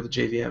for the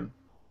JVM.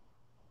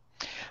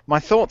 My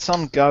thoughts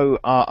on Go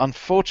are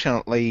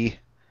unfortunately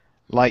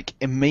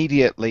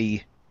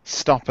immediately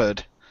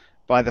stoppered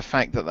by the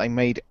fact that they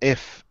made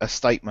if a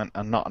statement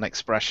and not an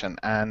expression.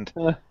 And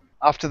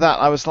after that,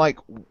 I was like,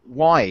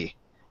 why?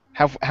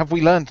 Have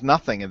we learned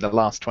nothing in the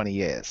last 20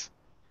 years?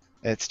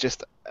 It's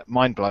just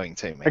mind-blowing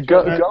to me.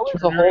 Go is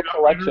a whole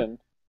collection.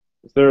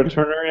 Is there a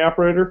ternary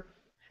operator?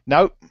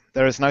 No,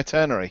 there is no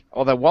ternary.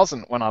 Or there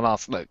wasn't when I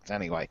last looked,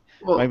 anyway.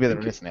 Well, Maybe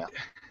there is now.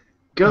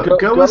 Go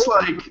Go- is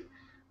like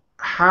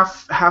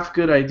half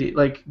good idea,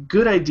 like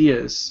good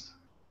ideas.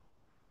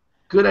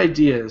 Good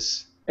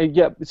ideas.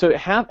 Yeah, so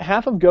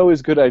half of Go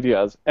is good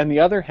ideas, and the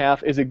other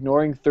half is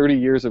ignoring 30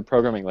 years of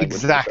programming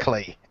language.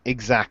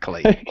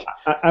 Exactly.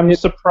 I'm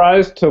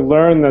surprised to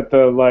learn that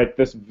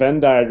this Venn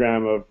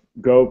diagram of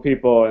Go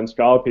people and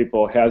Scala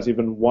people has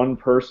even one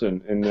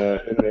person in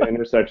the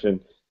intersection.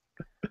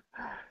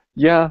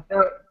 Yeah.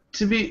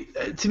 To be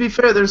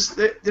fair,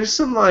 there's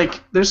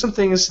some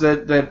things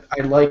that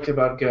I like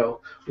about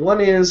Go. One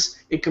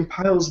is it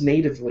compiles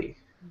natively.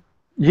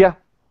 Yeah.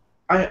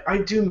 I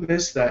do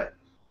miss that.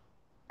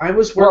 I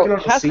was working on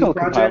a C Haskell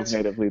compiles project,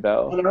 natively,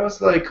 though. and I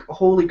was like,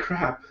 holy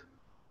crap.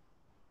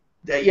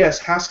 Yes,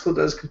 Haskell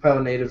does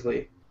compile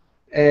natively.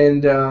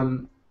 And,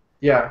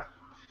 yeah.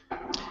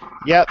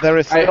 Yeah, there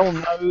is still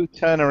no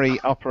ternary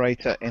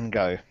operator in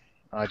Go.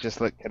 I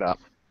just looked it up.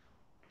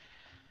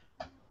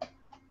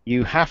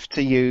 You have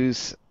to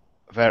use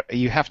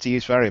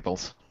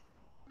variables.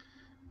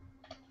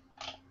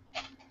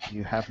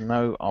 You have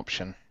no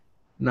option.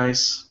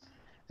 Nice.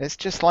 It's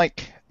just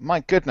like, my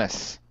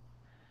goodness.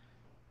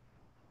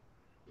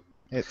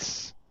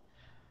 It's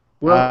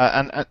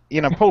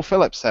and Paul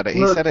Phillips said it.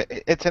 He said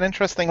it's an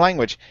interesting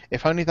language.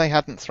 If only they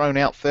hadn't thrown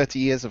out 30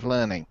 years of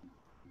learning.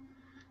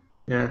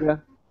 Yeah.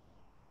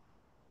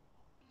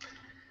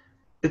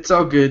 It's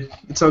all good.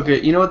 It's all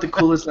good. You know what the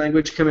coolest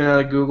language coming out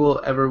of Google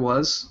ever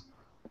was?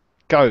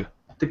 Go.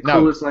 The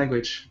coolest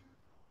language.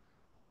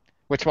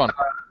 Which one?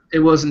 It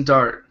wasn't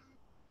Dart.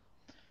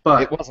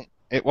 But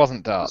It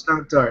wasn't Dart. It's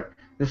not Dart.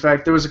 In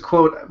fact, there was a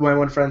quote my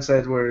one friend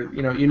said where,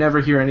 you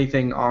never hear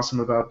anything awesome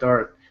about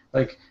Dart.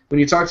 Like, when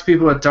you talk to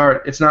people at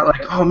Dart, it's not like,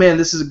 oh man,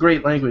 this is a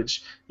great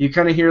language. You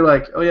kind of hear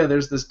like, oh yeah,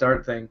 there's this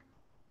Dart thing.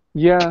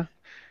 Yeah.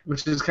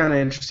 Which is kind of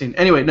interesting.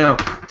 Anyway, no,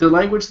 the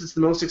language that's the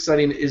most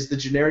exciting is the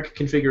generic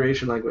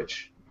configuration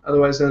language,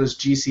 otherwise known as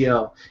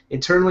GCL.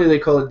 Internally, they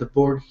call it the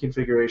Borg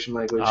configuration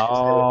language.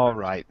 Oh,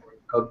 right.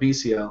 Called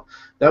BCL.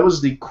 That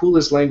was the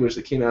coolest language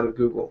that came out of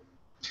Google.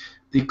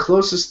 The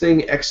closest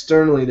thing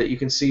externally that you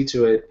can see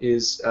to it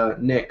is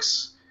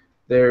Nix,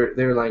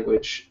 their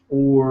language,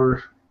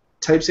 or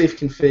TypeSafe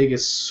config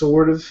is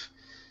sort of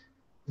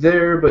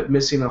there, but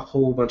missing a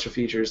whole bunch of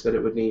features that it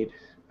would need.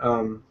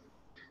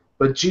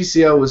 But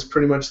GCL was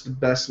pretty much the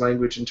best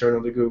language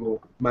internal to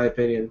Google, in my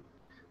opinion,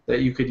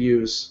 that you could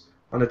use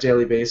on a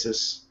daily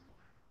basis.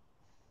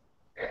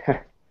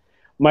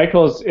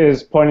 Michael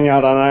is pointing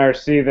out on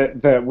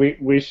IRC that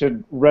we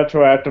should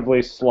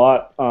retroactively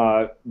slot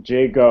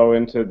Jago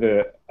into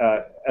the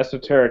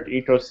esoteric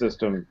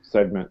ecosystem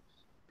segment.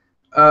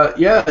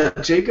 Yeah,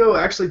 Jago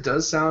actually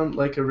does sound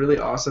like a really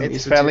awesome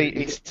It's fairly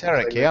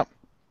esoteric, yep.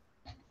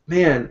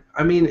 Man,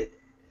 I mean,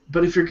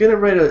 but if you're going to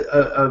write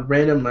a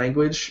random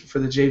language for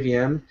the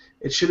JVM,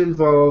 it should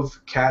involve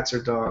cats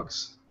or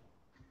dogs.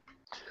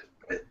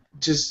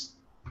 Just,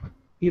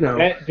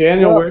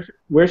 Daniel,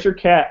 where's your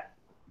cat?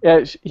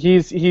 Yeah,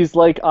 he's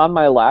like on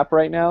my lap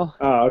right now.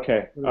 Oh,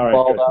 okay. All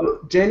right.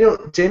 Good.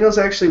 Well, Daniel's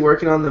actually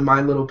working on the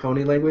My Little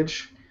Pony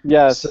language.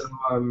 Yes.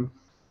 So,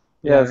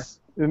 yes,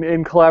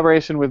 in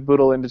collaboration with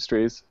Boodle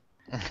Industries.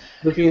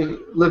 Looking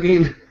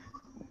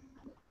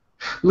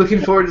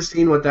forward to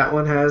seeing what that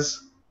one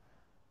has.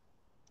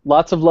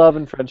 Lots of love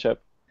and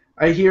friendship.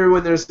 I hear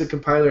when there's a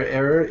compiler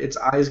error, its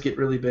eyes get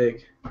really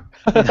big.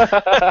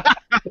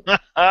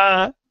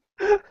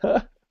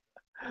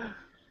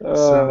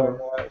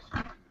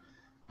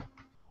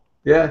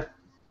 Yeah.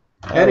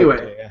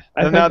 Anyway.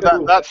 Now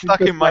that's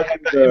stuck in my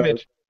head.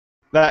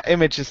 That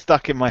image is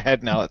stuck in my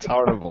head now. It's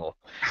horrible.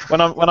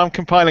 When I'm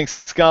compiling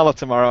Scala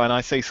tomorrow and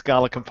I see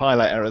Scala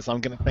compiler errors,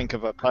 I'm going to think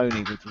of a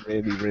pony with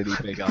really, really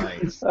big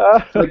eyes.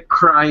 Like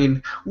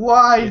crying.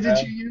 Why did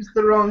you use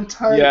the wrong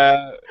type?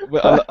 Yeah.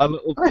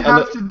 I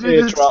have to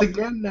do this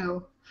again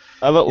now.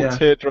 A little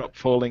teardrop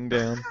falling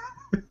down.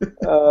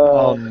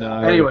 Oh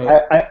no. Anyway,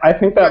 I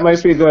think that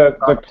might be the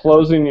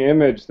closing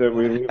image that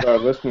we leave our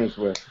listeners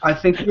with. I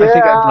think I broke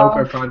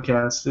our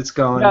podcast. It's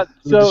gone. Yeah,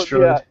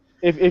 destroyed. Yeah.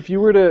 If you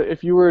were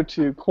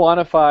to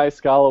quantify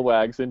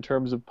Scalawags in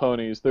terms of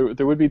ponies, there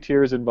would be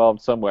tears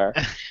involved somewhere.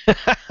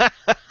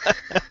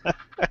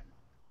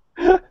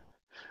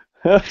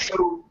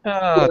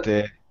 Oh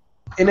dear.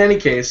 In any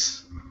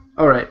case,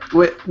 all right.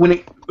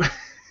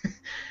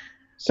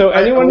 So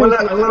anyone who's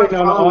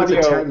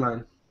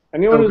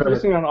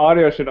listening on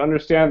audio should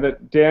understand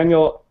that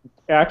Daniel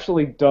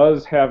actually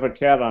does have a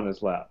cat on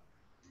his lap.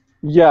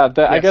 Yeah,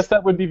 I guess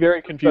that would be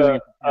very confusing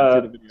if you didn't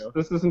see the video.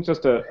 This isn't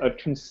just a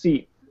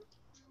conceit.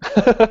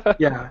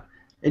 Yeah,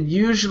 and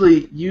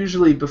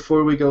usually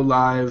before we go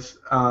live,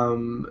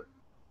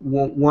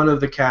 one of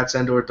the cats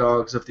and/or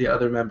dogs of the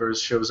other members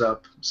shows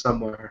up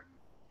somewhere.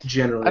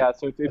 Generally, yeah.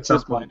 So it's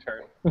just my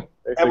turn.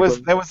 There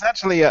was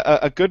actually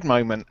a good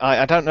moment.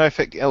 I don't know if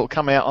it'll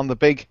come out on the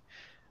big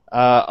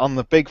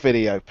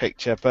video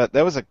picture, but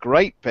there was a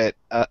great bit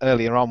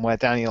earlier on where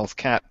Daniel's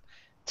cat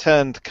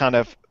turned kind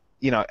of,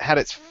 had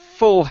its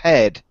full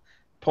head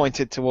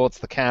pointed towards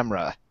the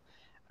camera.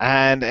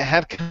 And it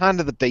had kind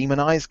of the demon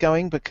eyes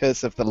going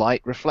because of the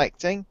light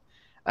reflecting.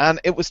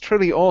 And it was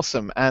truly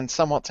awesome and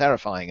somewhat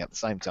terrifying at the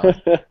same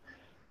time.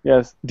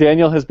 Yes,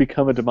 Daniel has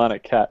become a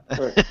demonic cat.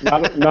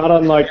 Not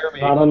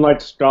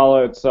unlike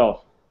Scala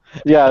itself.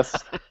 Yes.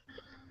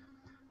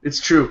 It's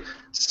true.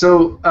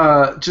 So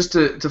just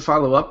to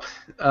follow up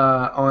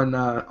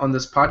on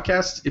this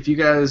podcast, if you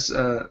guys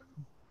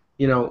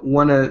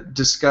want to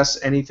discuss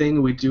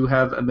anything, we do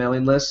have a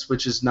mailing list,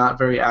 which is not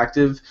very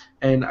active.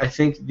 And I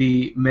think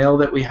the mail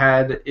that we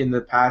had in the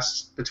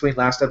past, between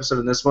last episode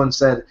and this one,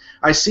 said,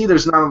 I see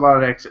there's not a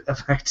lot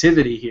of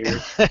activity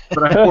here,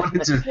 but I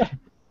wanted to...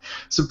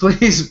 So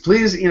please,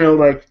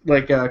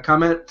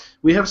 comment.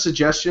 We have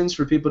suggestions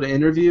for people to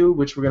interview,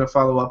 which we're going to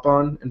follow up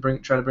on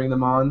and try to bring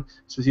them on.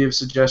 So if you have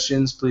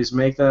suggestions, please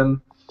make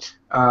them.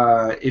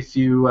 If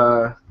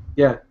you,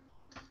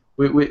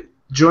 we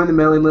join the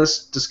mailing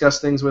list, discuss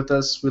things with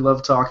us. We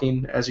love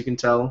talking, as you can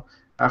tell,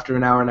 after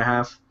an hour and a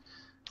half.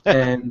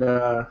 And,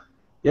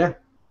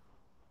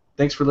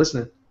 thanks for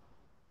listening.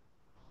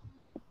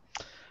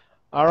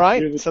 All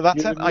right, so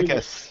that's it, I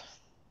guess.